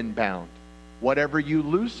have been bound. Whatever you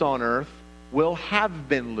loose on earth will have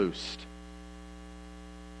been loosed.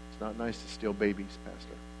 It's not nice to steal babies,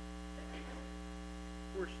 Pastor.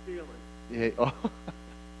 We're stealing. Yeah. Oh.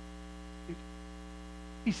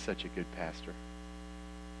 He's such a good pastor.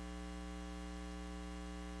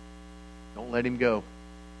 Don't let him go.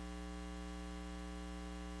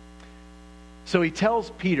 So he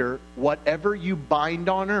tells Peter, whatever you bind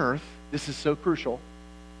on earth, this is so crucial.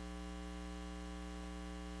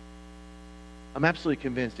 I'm absolutely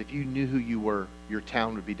convinced if you knew who you were, your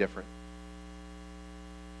town would be different.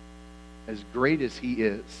 As great as he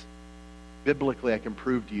is, biblically I can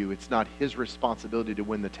prove to you it's not his responsibility to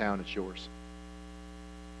win the town, it's yours.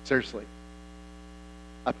 Seriously.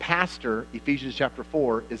 A pastor, Ephesians chapter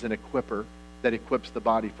 4, is an equipper that equips the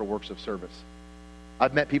body for works of service.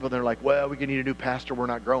 I've met people that are like, well, we need a new pastor, we're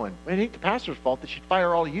not growing. Well, it ain't the pastor's fault. They should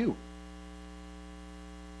fire all of you.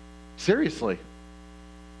 Seriously.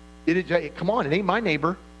 Come on, it ain't my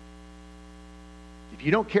neighbor. If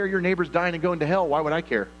you don't care your neighbor's dying and going to hell, why would I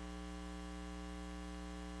care?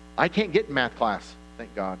 I can't get in math class,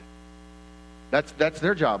 thank God. That's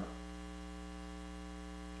their job.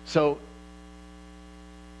 So,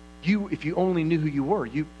 if you only knew who you were,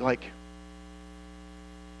 you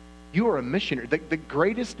are a missionary. The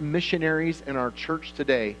greatest missionaries in our church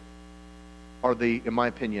today are in my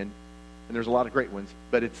opinion, and there's a lot of great ones,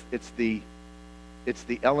 but it's the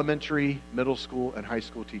elementary, middle school, and high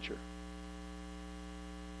school teacher.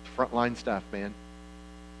 It's frontline stuff, man.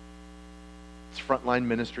 It's frontline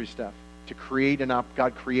ministry stuff. To create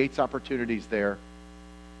God creates opportunities there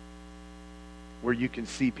where you can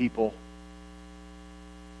see people,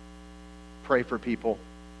 pray for people,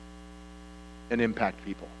 and impact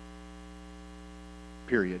people.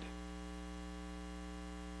 Period.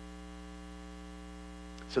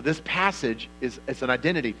 So this passage is an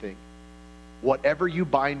identity thing. Whatever you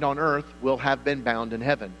bind on earth will have been bound in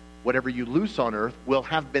heaven. Whatever you loose on earth will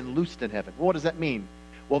have been loosed in heaven. What does that mean?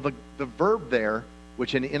 Well, the verb there,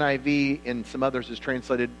 which in NIV and some others is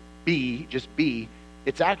translated be, just be,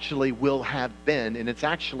 it's actually will have been, and it's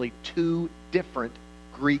actually two different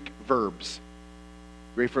Greek verbs.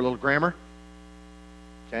 Ready for a little grammar?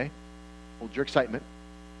 Okay. Hold your excitement.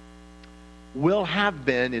 Will have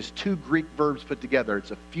been is two Greek verbs put together.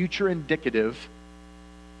 It's a future indicative,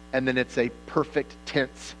 and then it's a perfect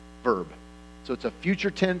tense verb. So it's a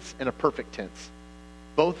future tense and a perfect tense.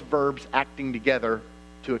 Both verbs acting together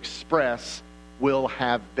to express will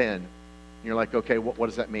have been. And you're like, okay, what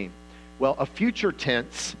does that mean? Well, a future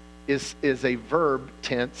tense is a verb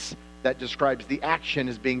tense that describes the action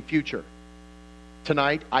as being future.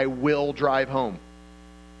 Tonight, I will drive home.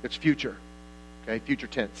 It's future. Okay, future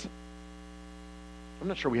tense. I'm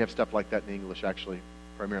not sure we have stuff like that in English, actually,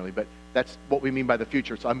 primarily, but that's what we mean by the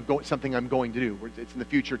future. So something I'm going to do. It's in the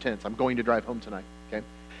future tense. I'm going to drive home tonight. Okay.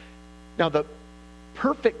 Now, the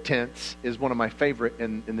perfect tense is one of my favorite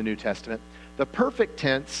in the New Testament. The perfect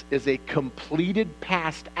tense is a completed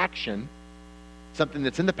past action, something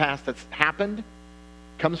that's in the past that's happened,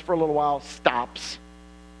 comes for a little while, stops.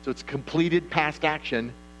 So it's completed past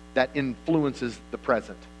action that influences the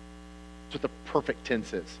present. That's what the perfect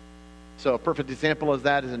tense is. So a perfect example of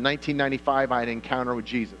that is in 1995, I had an encounter with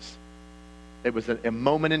Jesus. It was a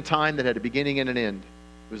moment in time that had a beginning and an end.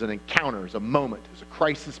 It was an encounter, it was a moment, it was a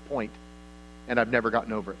crisis point, and I've never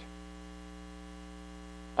gotten over it.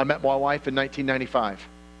 I met my wife in 1995.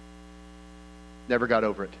 Never got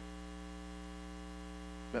over it.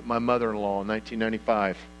 Met my mother-in-law in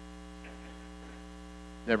 1995.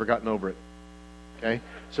 Never gotten over it. Okay?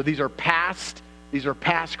 So these are past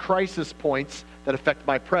crisis points that affect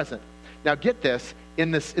my present. Now get this,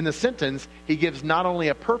 in the sentence, he gives not only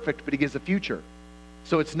a perfect, but he gives a future.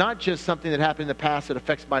 So it's not just something that happened in the past that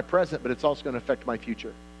affects my present, but it's also going to affect my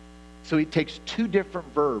future. So he takes two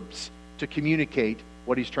different verbs to communicate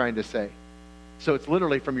what he's trying to say. So it's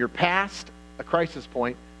literally from your past, a crisis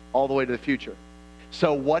point, all the way to the future.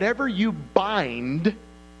 So whatever you bind,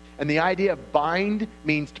 and the idea of bind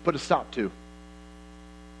means to put a stop to.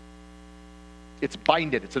 It's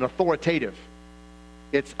binded. It's an authoritative.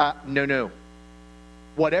 It's no.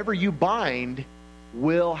 Whatever you bind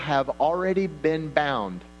will have already been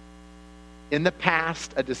bound. In the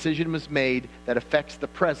past, a decision was made that affects the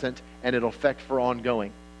present, and it'll affect for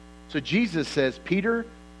ongoing. So Jesus says, Peter,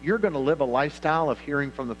 you're going to live a lifestyle of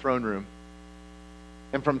hearing from the throne room.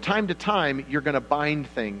 And from time to time, you're going to bind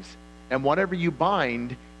things. And whatever you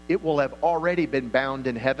bind, it will have already been bound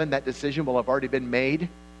in heaven. That decision will have already been made.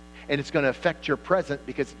 And it's going to affect your present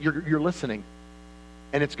because you're listening.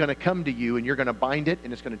 And it's going to come to you, and you're going to bind it,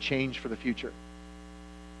 and it's going to change for the future.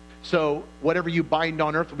 So whatever you bind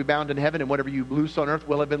on earth will be bound in heaven, and whatever you loose on earth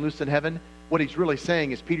will have been loosed in heaven. What he's really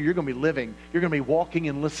saying is, Peter, you're going to be living. You're going to be walking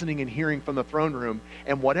and listening and hearing from the throne room.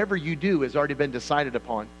 And whatever you do has already been decided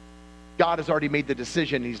upon. God has already made the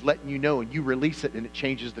decision. He's letting you know, and you release it, and it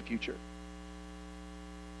changes the future.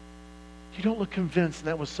 You don't look convinced, and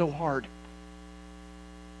that was so hard.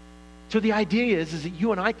 So the idea is that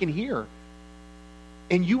you and I can hear.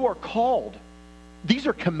 And you are called. These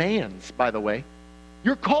are commands, by the way.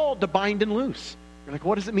 You're called to bind and loose. You're like,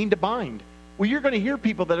 what does it mean to bind? Well, you're going to hear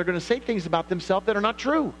people that are going to say things about themselves that are not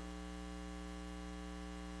true.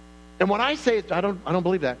 And when I say it, I don't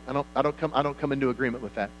believe that. I don't come into agreement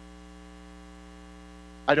with that.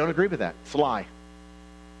 I don't agree with that. It's a lie. I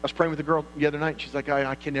was praying with a girl the other night. And she's like,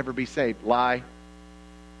 I can never be saved. Lie.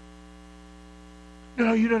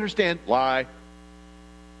 No, you don't understand. Lie.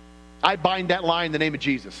 I bind that lie in the name of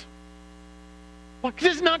Jesus. Well,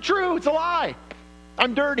 this is not true. It's a lie.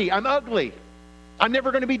 I'm dirty. I'm ugly. I'm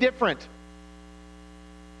never going to be different.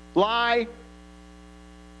 Lie.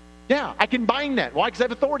 Yeah, I can bind that. Why? Because I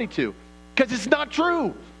have authority to. Because it's not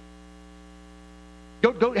true.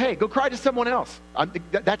 Go cry to someone else.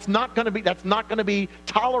 That's not going to be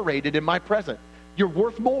tolerated in my present. You're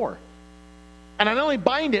worth more. And I not only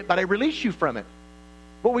bind it, but I release you from it.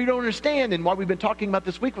 What we don't understand, and why we've been talking about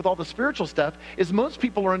this week with all the spiritual stuff, is most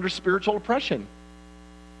people are under spiritual oppression.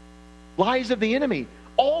 Lies of the enemy.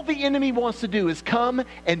 All the enemy wants to do is come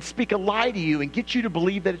and speak a lie to you and get you to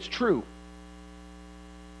believe that it's true.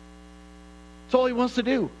 That's all he wants to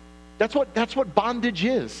do. That's what bondage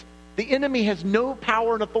is. The enemy has no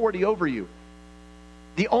power and authority over you.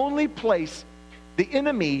 The only place the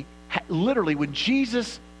enemy, literally, when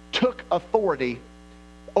Jesus took authority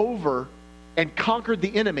over and conquered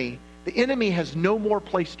the enemy has no more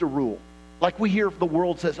place to rule. Like we hear the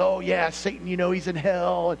world says, oh yeah, Satan, he's in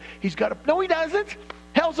hell. And he's got a... No, he doesn't.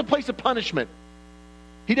 Hell's a place of punishment.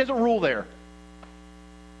 He doesn't rule there.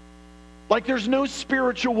 Like there's no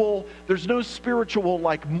spiritual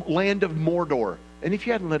like land of Mordor. And if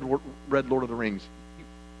you hadn't read Lord of the Rings,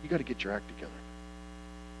 you got to get your act together.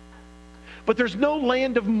 But there's no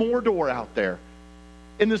land of Mordor out there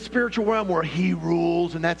in the spiritual realm where he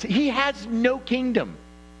rules, and he has no kingdom.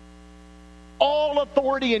 All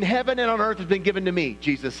authority in heaven and on earth has been given to me,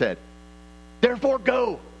 Jesus said. Therefore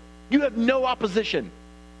go. You have no opposition.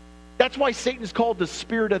 That's why Satan is called the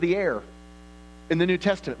spirit of the air in the New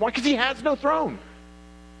Testament. Why? Because he has no throne.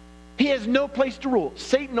 He has no place to rule.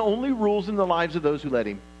 Satan only rules in the lives of those who let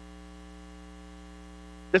him.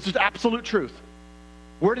 This is absolute truth.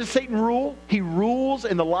 Where does Satan rule? He rules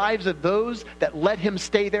in the lives of those that let him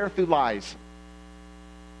stay there through lies.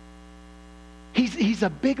 He's a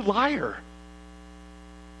big liar.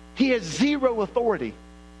 He has zero authority.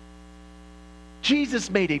 Jesus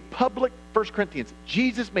made a public, 1 Corinthians,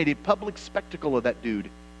 Jesus made a public spectacle of that dude.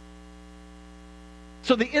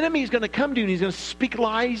 So the enemy is going to come to you and he's going to speak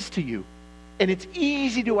lies to you. And it's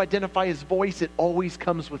easy to identify his voice. It always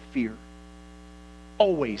comes with fear.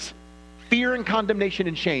 Always. Fear and condemnation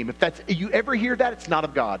and shame. If you ever hear that, it's not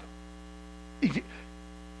of God.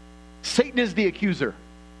 Satan is the accuser.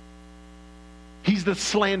 He's the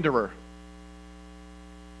slanderer.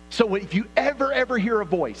 So if you ever hear a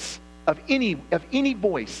voice of any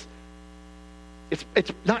voice,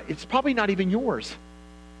 it's probably not even yours.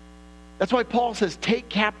 That's why Paul says, take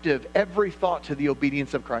captive every thought to the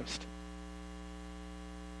obedience of Christ.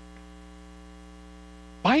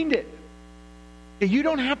 Bind it. You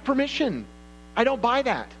don't have permission. I don't buy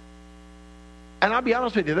that. And I'll be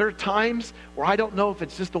honest with you, there are times where I don't know if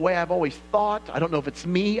it's just the way I've always thought. I don't know if it's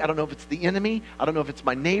me. I don't know if it's the enemy. I don't know if it's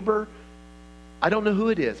my neighbor. I don't know who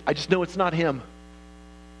it is. I just know it's not him.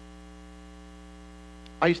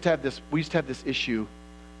 We used to have this issue.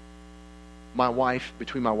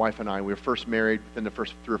 Between my wife and I, we were first married within the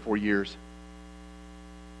first 3 or 4 years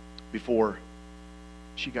before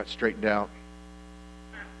she got straightened out.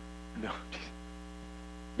 No,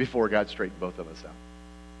 before God straightened both of us out.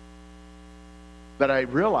 But I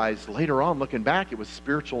realized later on, looking back, it was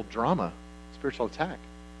spiritual drama, spiritual attack.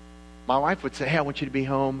 My wife would say, hey, I want you to be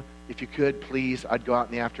home. If you could, please. I'd go out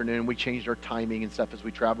in the afternoon. We changed our timing and stuff as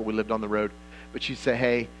we traveled. We lived on the road. But she'd say,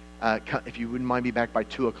 hey, if you wouldn't mind me back by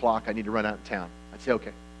 2 o'clock, I need to run out of town. I'd say,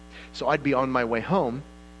 okay. So I'd be on my way home,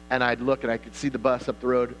 and I'd look, and I could see the bus up the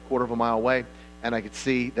road a quarter of a mile away, and I could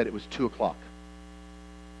see that it was 2 o'clock.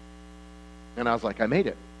 And I was like, I made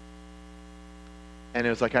it. And it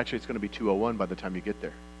was like, actually, it's going to be 2:01 by the time you get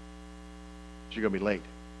there. So you're going to be late.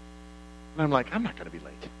 And I'm like, I'm not going to be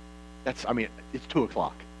late. It's 2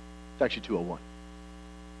 o'clock. It's actually 2:01.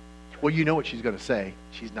 Well, you know what she's going to say.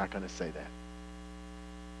 She's not going to say that.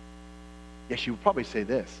 Yeah, she would probably say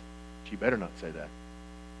this. She better not say that.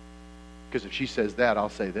 Because if she says that, I'll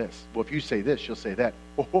say this. Well, if you say this, she'll say that.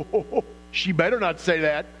 Oh, she better not say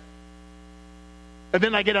that. And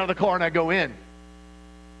then I get out of the car and I go in.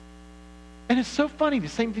 And it's so funny. The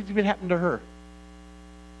same thing's been happening to her.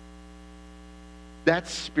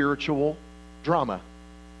 That's spiritual drama.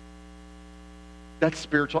 That's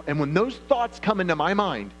spiritual. And when those thoughts come into my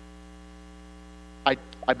mind,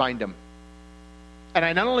 I bind them. And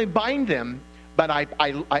I not only bind them, but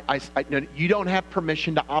you don't have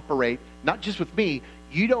permission to operate, not just with me,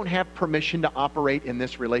 you don't have permission to operate in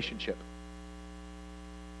this relationship.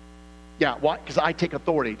 Yeah, why? Because I take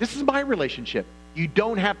authority. This is my relationship. You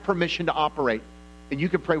don't have permission to operate. And you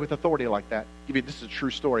can pray with authority like that. This is a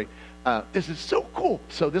true story. This is so cool.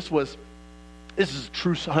 So this is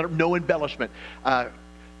true, no embellishment.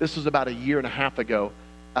 This was about 1.5 years ago.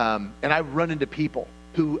 And I run into people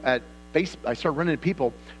who I started running into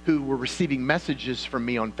people who were receiving messages from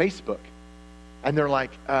me on Facebook. And they're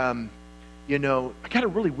like, I got a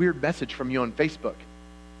really weird message from you on Facebook.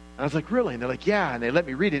 And I was like, really? And they're like, yeah. And they let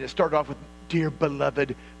me read it. It started off with, dear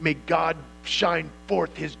beloved, may God shine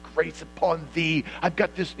forth his grace upon thee. I've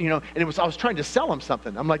got this, and I was trying to sell him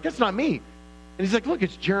something. I'm like, that's not me. And he's like, look,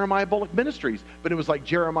 it's Jeremiah Bullock Ministries. But it was like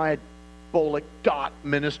Jeremiah Bullock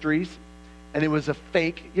Ministries. And it was a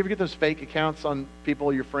fake. You ever get those fake accounts on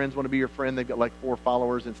people, your friends want to be your friend? They've got like 4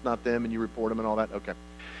 followers, and it's not them, and you report them and all that? Okay.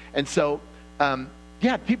 And so,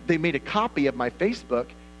 they made a copy of my Facebook,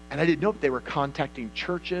 and I didn't know if they were contacting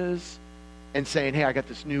churches and saying, hey, I got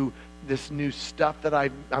this new stuff that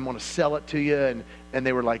I'm going to sell it to you. And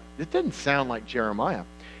they were like, it doesn't sound like Jeremiah.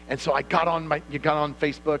 And so I got on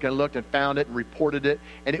Facebook and I looked and found it and reported it.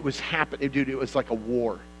 And it was happening. Dude, it was like a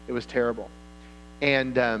war. It was terrible.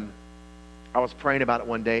 And I was praying about it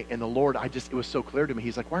one day, and the Lord, it was so clear to me.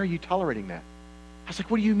 He's like, why are you tolerating that? I was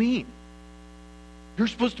like, what do you mean? You're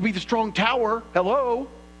supposed to be the strong tower. Hello?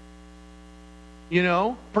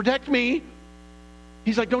 Protect me.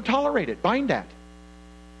 He's like, don't tolerate it. Bind that.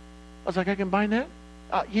 I was like, I can bind that?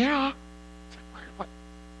 Yeah. Like, what?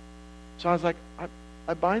 So I was like,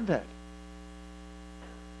 I bind that.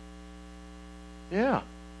 Yeah.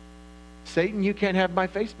 Satan, you can't have my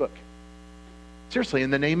Facebook. Seriously,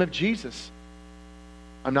 in the name of Jesus.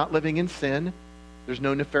 I'm not living in sin. There's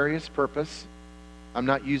no nefarious purpose. I'm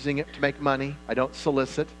not using it to make money. I don't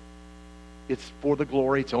solicit. It's for the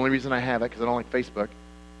glory. It's the only reason I have it, because I don't like Facebook.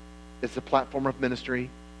 It's a platform of ministry,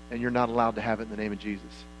 and you're not allowed to have it in the name of Jesus.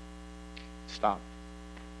 Stop.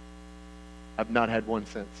 I've not had one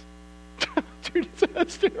since. Dude, it's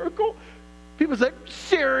hysterical. People say,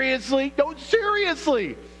 seriously? Don't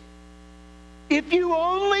seriously. If you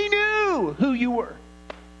only knew who you were.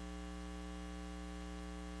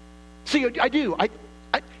 See, I do.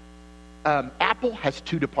 Apple has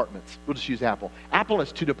 2 departments. We'll just use Apple. Apple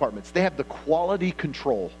has 2 departments. They have the quality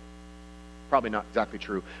control. Probably not exactly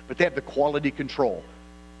true, but they have the quality control.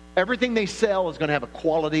 Everything they sell is going to have a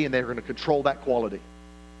quality, and they're going to control that quality.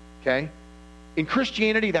 Okay? In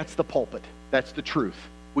Christianity, that's the pulpit. That's the truth.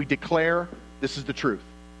 We declare this is the truth.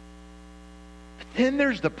 But then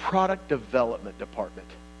there's the product development department.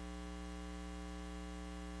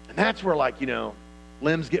 And that's where,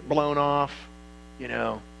 limbs get blown off,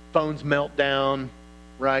 phones melt down,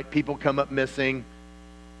 right? People come up missing.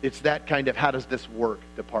 It's that kind of how does this work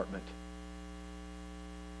department.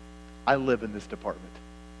 I live in this department.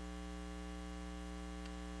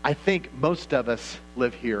 I think most of us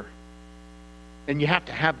live here. And you have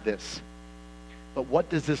to have this. but what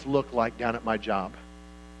does this look like down at my job?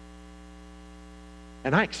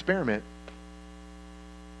 And I experiment.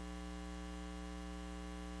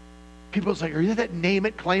 People say, are you that name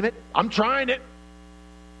it, claim it? I'm trying it.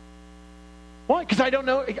 Why? Because I don't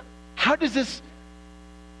know. How does this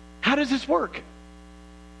work?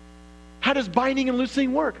 How does binding and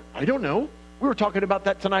loosing work? I don't know. We were talking about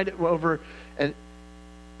that tonight over, and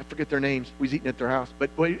I forget their names. We was eating at their house. But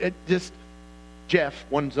just Jeff,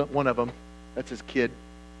 one of them. That's his kid.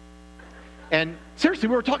 And seriously,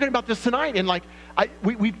 we were talking about this tonight, and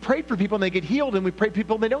we prayed for people and they get healed, and we pray for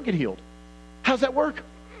people and they don't get healed. How's that work?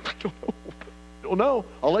 I don't know.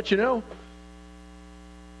 I'll let you know.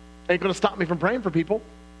 Ain't going to stop me from praying for people.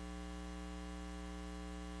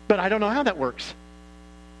 But I don't know how that works.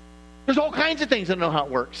 There's all kinds of things I don't know how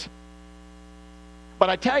it works. But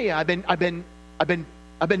I tell you, I've been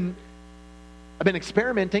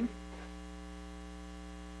experimenting.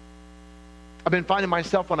 I've been finding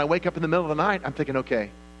myself when I wake up in the middle of the night, I'm thinking, okay,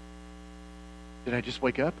 did I just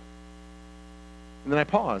wake up? And then I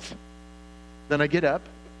pause. Then I get up,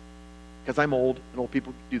 because I'm old, and old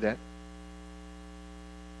people do that.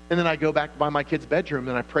 And then I go back by my kid's bedroom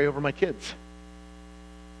and I pray over my kids.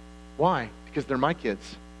 Why? Because they're my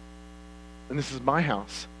kids. And this is my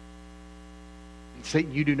house. And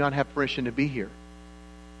Satan, you do not have permission to be here.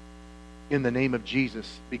 In the name of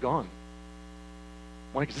Jesus, be gone.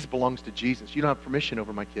 Why? Because this belongs to Jesus. You don't have permission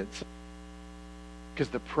over my kids. Because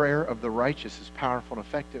the prayer of the righteous is powerful and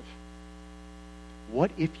effective.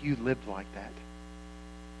 What if you lived like that?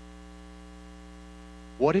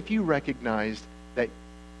 What if you recognized that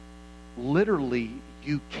literally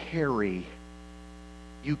you carry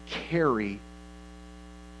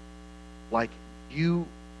like you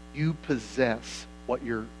possess what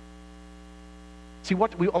you're... See, a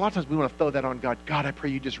lot of times we want to throw that on God. God, I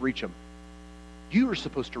pray you just reach him. You are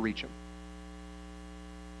supposed to reach him.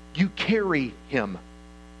 You carry him.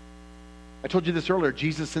 I told you this earlier.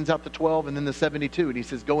 Jesus sends out the 12 and then the 72, and he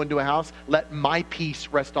says, go into a house, let my peace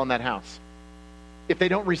rest on that house. If they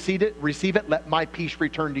don't receive it, let my peace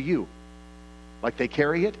return to you. Like they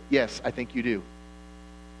carry it? Yes, I think you do.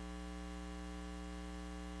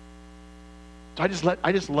 So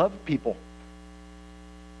I just love people.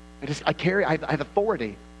 I have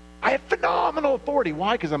authority. I have phenomenal authority.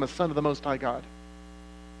 Why? Because I'm a son of the Most High God.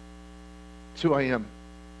 It's who I am.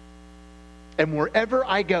 And wherever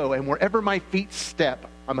I go and wherever my feet step,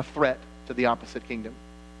 I'm a threat to the opposite kingdom.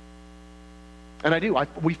 And I do.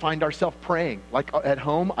 We find ourselves praying. Like at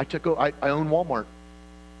home, I own Walmart.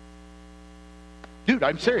 Dude,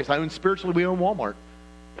 I'm serious. We own Walmart.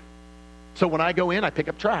 So when I go in, I pick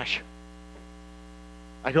up trash.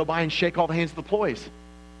 I go by and shake all the hands of the employees.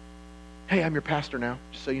 Hey, I'm your pastor now,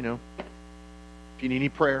 just so you know. If you need any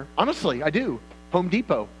prayer. Honestly, I do. Home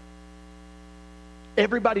Depot.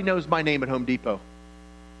 Everybody knows my name at Home Depot.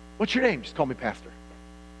 What's your name? Just call me pastor.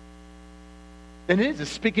 And it is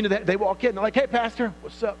speaking to that. They walk in, they're like, hey, pastor,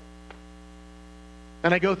 what's up?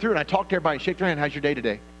 And I go through and I talk to everybody and shake their hand. How's your day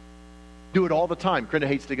today? Do it all the time. Krenda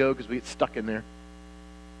hates to go because we get stuck in there.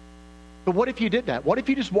 But what if you did that? What if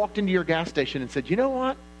you just walked into your gas station and said, you know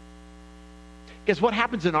what? Because what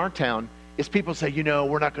happens in our town is people say,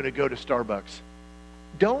 we're not going to go to Starbucks.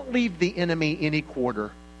 Don't leave the enemy any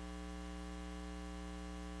quarter.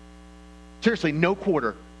 Seriously, no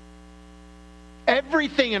quarter.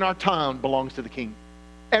 Everything in our town belongs to the King.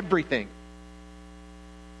 Everything.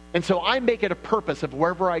 And so I make it a purpose of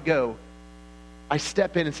wherever I go, I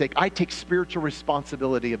step in and say, I take spiritual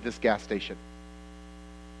responsibility of this gas station.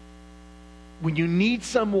 When you need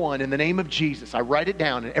someone in the name of Jesus, I write it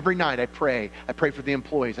down, and every night I pray. I pray for the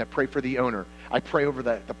employees. I pray for the owner. I pray over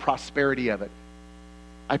the prosperity of it.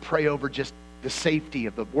 I pray over just the safety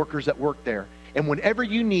of the workers that work there. And whenever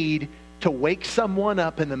you need to wake someone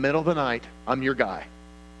up in the middle of the night, I'm your guy.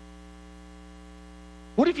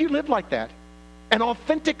 What if you lived like that and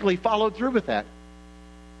authentically followed through with that?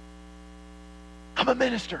 I'm a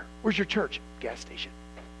minister. Where's your church? Gas station.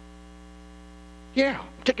 Yeah,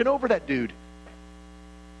 I'm taking over that dude.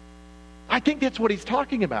 I think that's what he's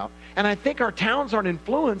talking about. And I think our towns aren't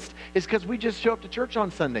influenced is because we just show up to church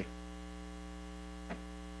on Sunday.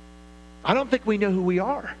 I don't think we know who we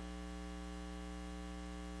are.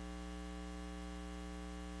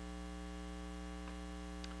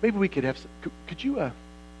 Maybe we could have some, could you you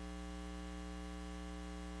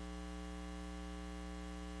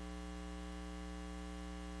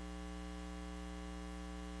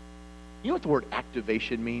know what the word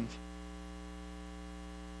activation means?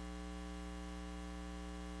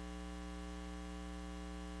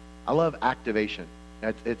 I love activation.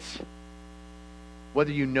 It's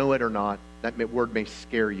whether you know it or not, that word may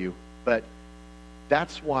scare you, but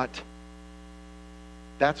That's what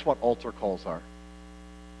altar calls are.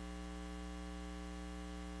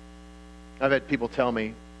 I've had people tell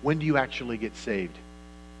me, when do you actually get saved?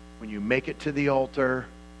 When you make it to the altar,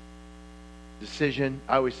 decision.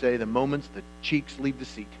 I always say the moments the cheeks leave the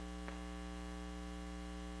seat.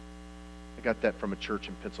 I got that from a church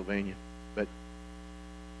in Pennsylvania. But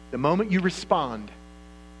the moment you respond,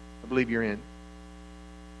 I believe you're in.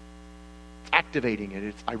 It's activating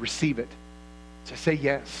it. I receive it. So I say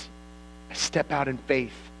yes. I step out in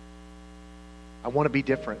faith. I want to be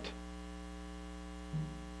different.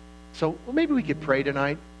 So maybe we could pray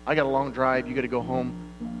tonight. I got a long drive. You got to go home.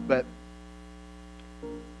 But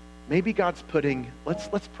maybe God's putting,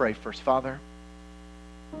 let's pray first. Father,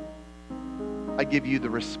 I give you the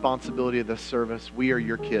responsibility of this service. We are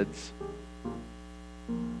your kids.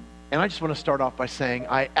 And I just want to start off by saying,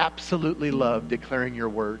 I absolutely love declaring your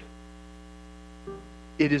word.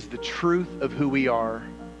 It is the truth of who we are.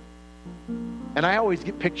 And I always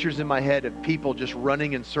get pictures in my head of people just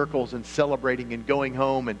running in circles and celebrating and going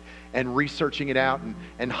home and researching it out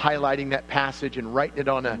and highlighting that passage and writing it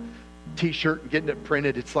on a t-shirt and getting it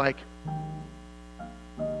printed. It's like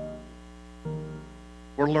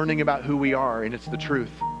we're learning about who we are, and it's the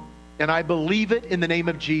truth. And I believe it in the name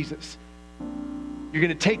of Jesus. You're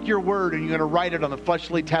going to take your word and you're going to write it on the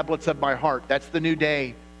fleshly tablets of my heart. That's the new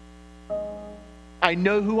day. I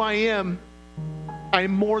know who I am. I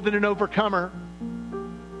am more than an overcomer.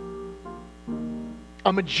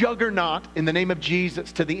 I'm a juggernaut in the name of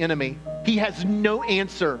Jesus to the enemy. He has no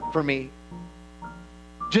answer for me.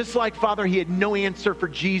 Just like, Father, he had no answer for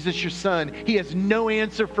Jesus, your son. He has no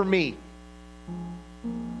answer for me.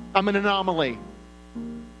 I'm an anomaly.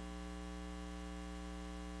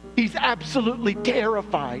 He's absolutely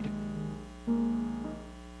terrified.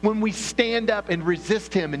 When we stand up and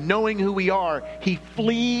resist him and knowing who we are, he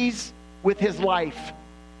flees with his life.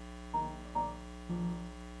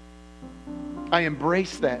 I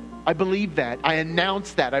embrace that. I believe that. I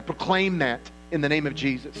announce that. I proclaim that in the name of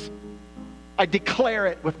Jesus. I declare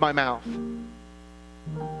it with my mouth.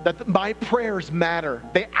 That my prayers matter.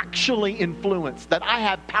 They actually influence. That I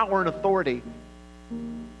have power and authority.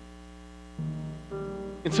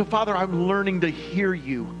 And so, Father, I'm learning to hear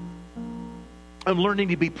you. I'm learning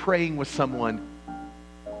to be praying with someone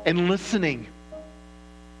and listening.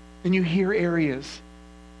 And you hear areas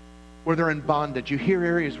where they're in bondage. You hear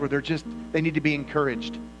areas where they need to be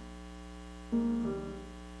encouraged.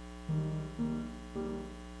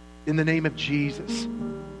 In the name of Jesus,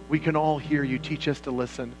 we can all hear you. Teach us to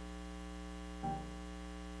listen.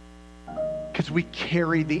 Because we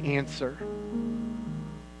carry the answer.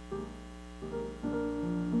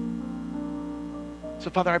 So,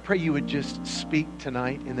 Father, I pray you would just speak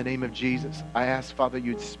tonight in the name of Jesus. I ask, Father,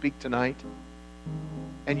 you'd speak tonight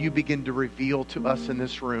and you begin to reveal to us in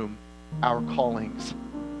this room our callings.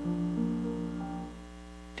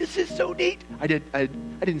 This is so neat. I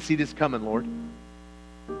didn't see this coming, Lord.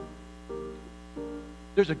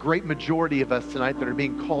 There's a great majority of us tonight that are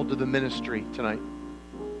being called to the ministry tonight.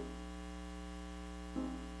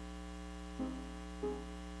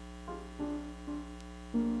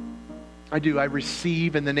 I do. I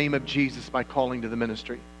receive in the name of Jesus my calling to the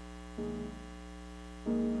ministry.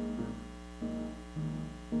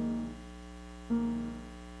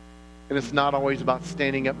 And it's not always about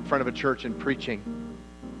standing up in front of a church and preaching.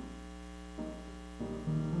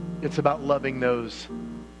 It's about loving those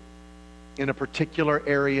in a particular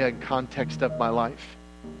area and context of my life.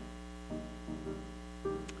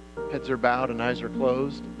 Heads are bowed and eyes are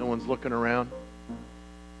closed. No one's looking around.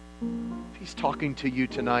 If he's talking to you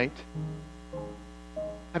tonight,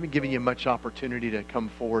 I haven't given you much opportunity to come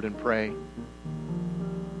forward and pray.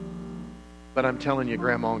 But I'm telling you,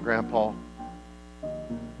 Grandma and Grandpa,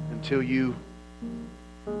 until you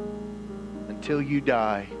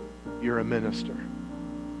die, you're a minister.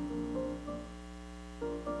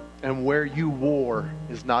 And where you war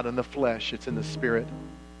is not in the flesh, it's in the spirit.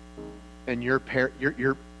 And your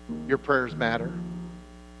prayers matter.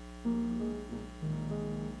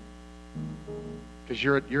 Because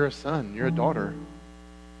you're a son, you're a daughter.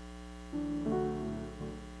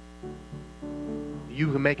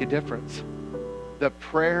 You can make a difference. The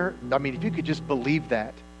prayer, if you could just believe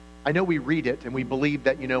that. I know we read it and we believe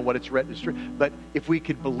that, what it's written is true. But if we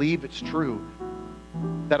could believe it's true,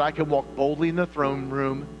 that I can walk boldly in the throne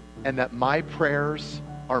room and that my prayers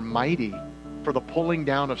are mighty for the pulling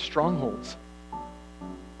down of strongholds.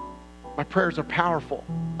 My prayers are powerful.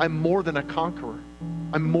 I'm more than a conqueror.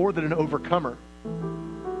 I'm more than an overcomer.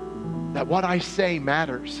 That what I say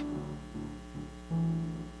matters.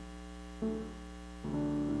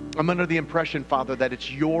 I'm under the impression, Father, that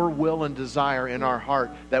it's your will and desire in our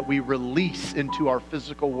heart that we release into our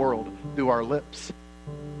physical world through our lips.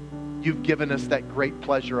 You've given us that great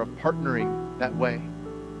pleasure of partnering that way.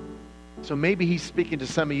 So maybe he's speaking to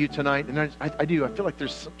some of you tonight, and I do. I feel like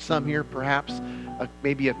there's some here, perhaps,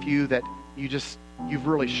 maybe a few that you've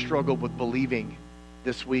really struggled with believing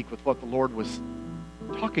this week with what the Lord was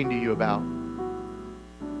talking to you about.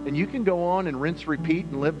 And you can go on and rinse, repeat,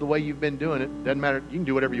 and live the way you've been doing it. Doesn't matter. You can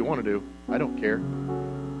do whatever you want to do. I don't care.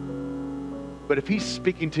 But if he's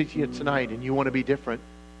speaking to you tonight and you want to be different,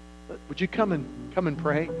 would you come and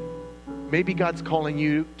pray? Maybe God's calling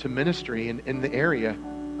you to ministry in the area.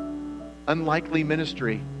 Unlikely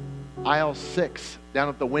ministry. Aisle 6 down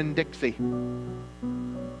at the Winn-Dixie.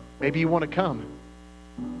 Maybe you want to come.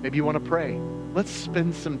 Maybe you want to pray. Let's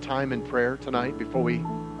spend some time in prayer tonight before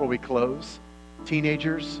we close.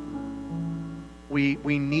 Teenagers, we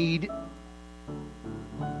need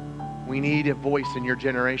a voice in your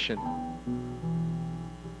generation.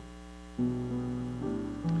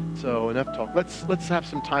 So enough talk. Let's have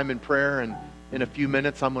some time in prayer, and in a few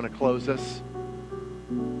minutes I'm going to close this.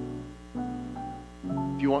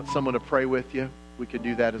 If you want someone to pray with you, we could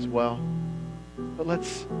do that as well. But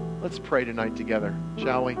let's pray tonight together,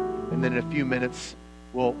 shall we? And then in a few minutes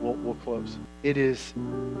we'll close. It is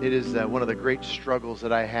one of the great struggles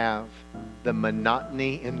that I have, the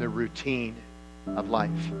monotony and the routine of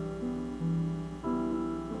life.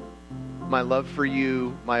 My love for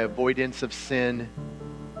you, my avoidance of sin,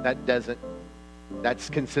 that's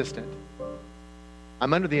consistent.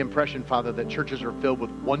 I'm under the impression, Father, that churches are filled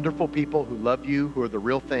with wonderful people who love you, who are the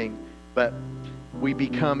real thing, but we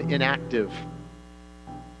become inactive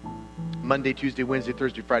Monday, Tuesday, Wednesday,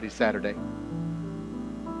 Thursday, Friday, Saturday.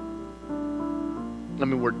 I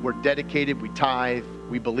mean, we're dedicated, we tithe,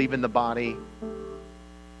 we believe in the body,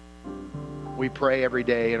 we pray every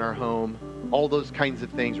day in our home, all those kinds of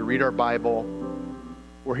things. We read our Bible.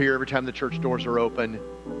 We're here every time the church doors are open.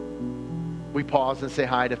 We pause and say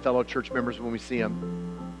hi to fellow church members when we see them.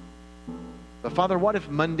 But Father, what if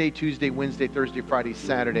Monday, Tuesday, Wednesday, Thursday, Friday,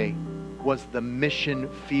 Saturday was the mission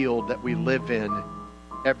field that we live in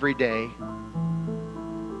every day?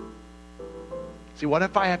 See, what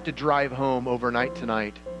if I have to drive home overnight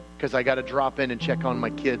tonight because I got to drop in and check on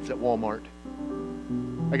my kids at Walmart?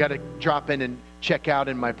 I got to drop in and check out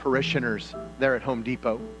in my parishioners there at Home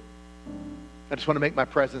Depot. I just want to make my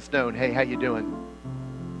presence known. Hey, how you doing?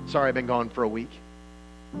 Sorry, I've been gone for a week.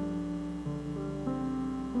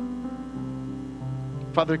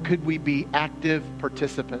 Father, could we be active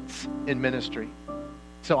participants in ministry?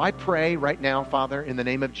 So I pray right now, Father, in the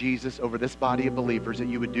name of Jesus, over this body of believers, that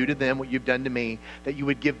you would do to them what you've done to me, that you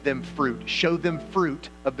would give them fruit. Show them fruit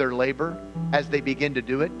of their labor as they begin to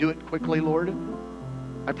do it. Do it quickly, Lord.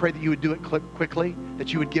 I pray that you would do it quickly,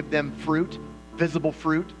 that you would give them fruit, visible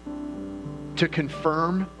fruit, to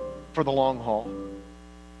confirm for the long haul.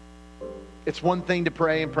 It's one thing to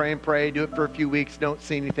pray and pray and pray, do it for a few weeks, don't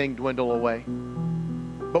see anything dwindle away.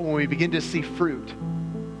 But when we begin to see fruit,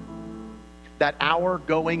 that hour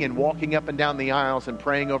going and walking up and down the aisles and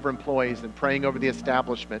praying over employees and praying over the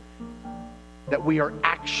establishment, that we are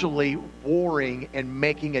actually warring and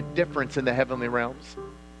making a difference in the heavenly realms.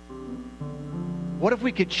 What if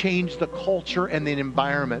we could change the culture and the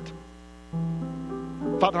environment?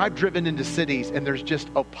 Father, I've driven into cities and there's just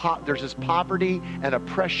there's this poverty and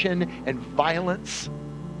oppression and violence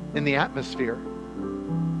in the atmosphere.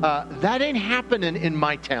 That ain't happening in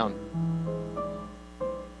my town.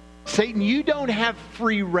 Satan, you don't have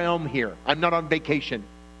free realm here. I'm not on vacation.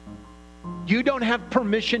 You don't have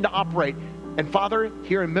permission to operate. And Father,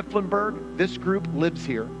 here in Mifflinburg, this group lives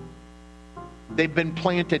here. They've been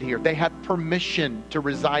planted here. They have permission to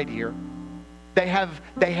reside here. They have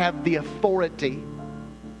the authority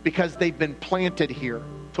because they've been planted here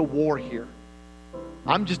to war here.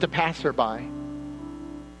 I'm just a passerby.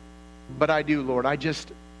 But I do, Lord.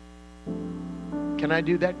 Can I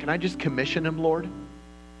do that? Can I just commission him, Lord?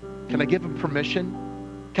 Can I give him permission?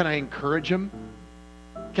 Can I encourage him?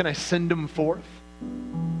 Can I send him forth?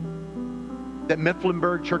 That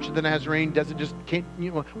Mifflinburg Church of the Nazarene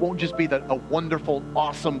won't just be a wonderful,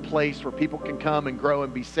 awesome place where people can come and grow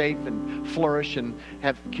and be safe and flourish and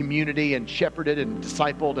have community and shepherded and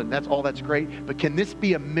discipled, and that's great. But can this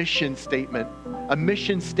be a mission statement, a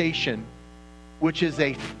mission station, which is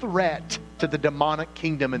a threat to the demonic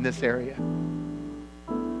kingdom in this area?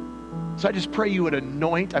 So I just pray you would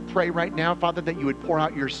anoint. I pray right now, Father, that you would pour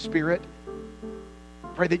out your Spirit.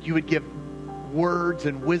 Pray that you would give words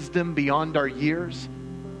and wisdom beyond our years.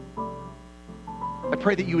 I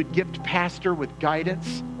pray that you would gift pastor with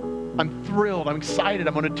guidance. I'm thrilled. I'm excited.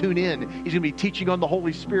 I'm going to tune in. He's going to be teaching on the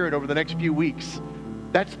Holy Spirit over the next few weeks.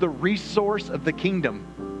 That's the resource of the kingdom.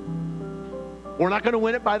 We're not going to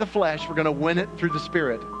win it by the flesh. We're going to win it through the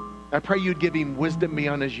Spirit. I pray you'd give him wisdom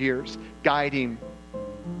beyond his years. Guide him.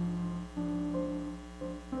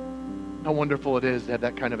 How wonderful it is to have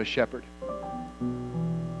that kind of a shepherd.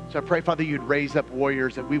 So I pray, Father, you'd raise up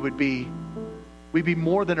warriors, that we'd be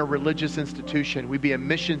more than a religious institution. We'd be a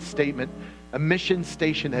mission statement, a mission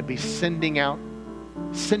station that'd be sending out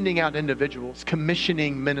individuals,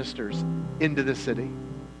 commissioning ministers into the city.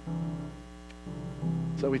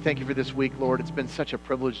 So we thank you for this week, Lord. It's been such a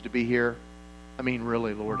privilege to be here. I mean,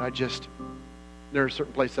 really, Lord, there are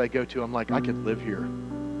certain places I go to, I'm like, I could live here.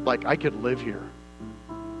 Like, I could live here.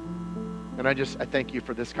 And I thank you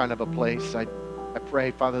for this kind of a place. I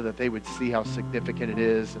pray, Father, that they would see how significant it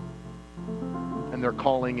is and their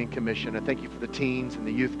calling and commission. I thank you for the teens and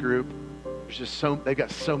the youth group. They've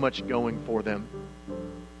got so much going for them.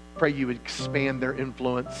 Pray you would expand their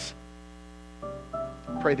influence.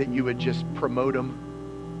 Pray that you would just promote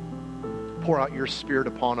them. Pour out your Spirit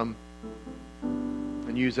upon them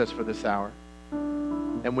and use us for this hour.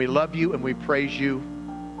 And we love you and we praise you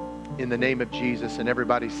in the name of Jesus. And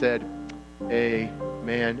everybody said,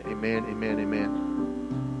 amen, amen, amen,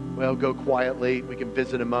 amen. Well, go quietly. We can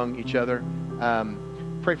visit among each other.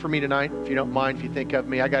 Pray for me tonight, if you don't mind, if you think of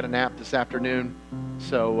me. I got a nap this afternoon,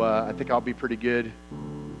 so I think I'll be pretty good.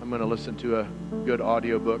 I'm going to listen to a good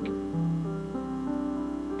audiobook.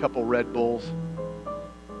 A couple Red Bulls.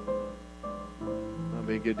 I'll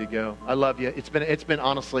be good to go. I love you. It's been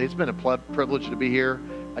honestly, it's been a privilege to be here.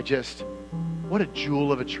 What a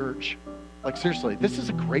jewel of a church. Like, seriously, this is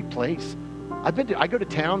a great place. I go to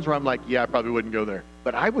towns where I'm like, yeah, I probably wouldn't go there,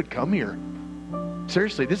 but I would come here.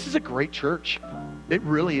 Seriously, this is a great church. It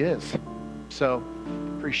really is. So,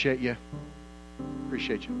 appreciate you.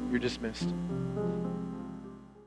 Appreciate you. You're dismissed.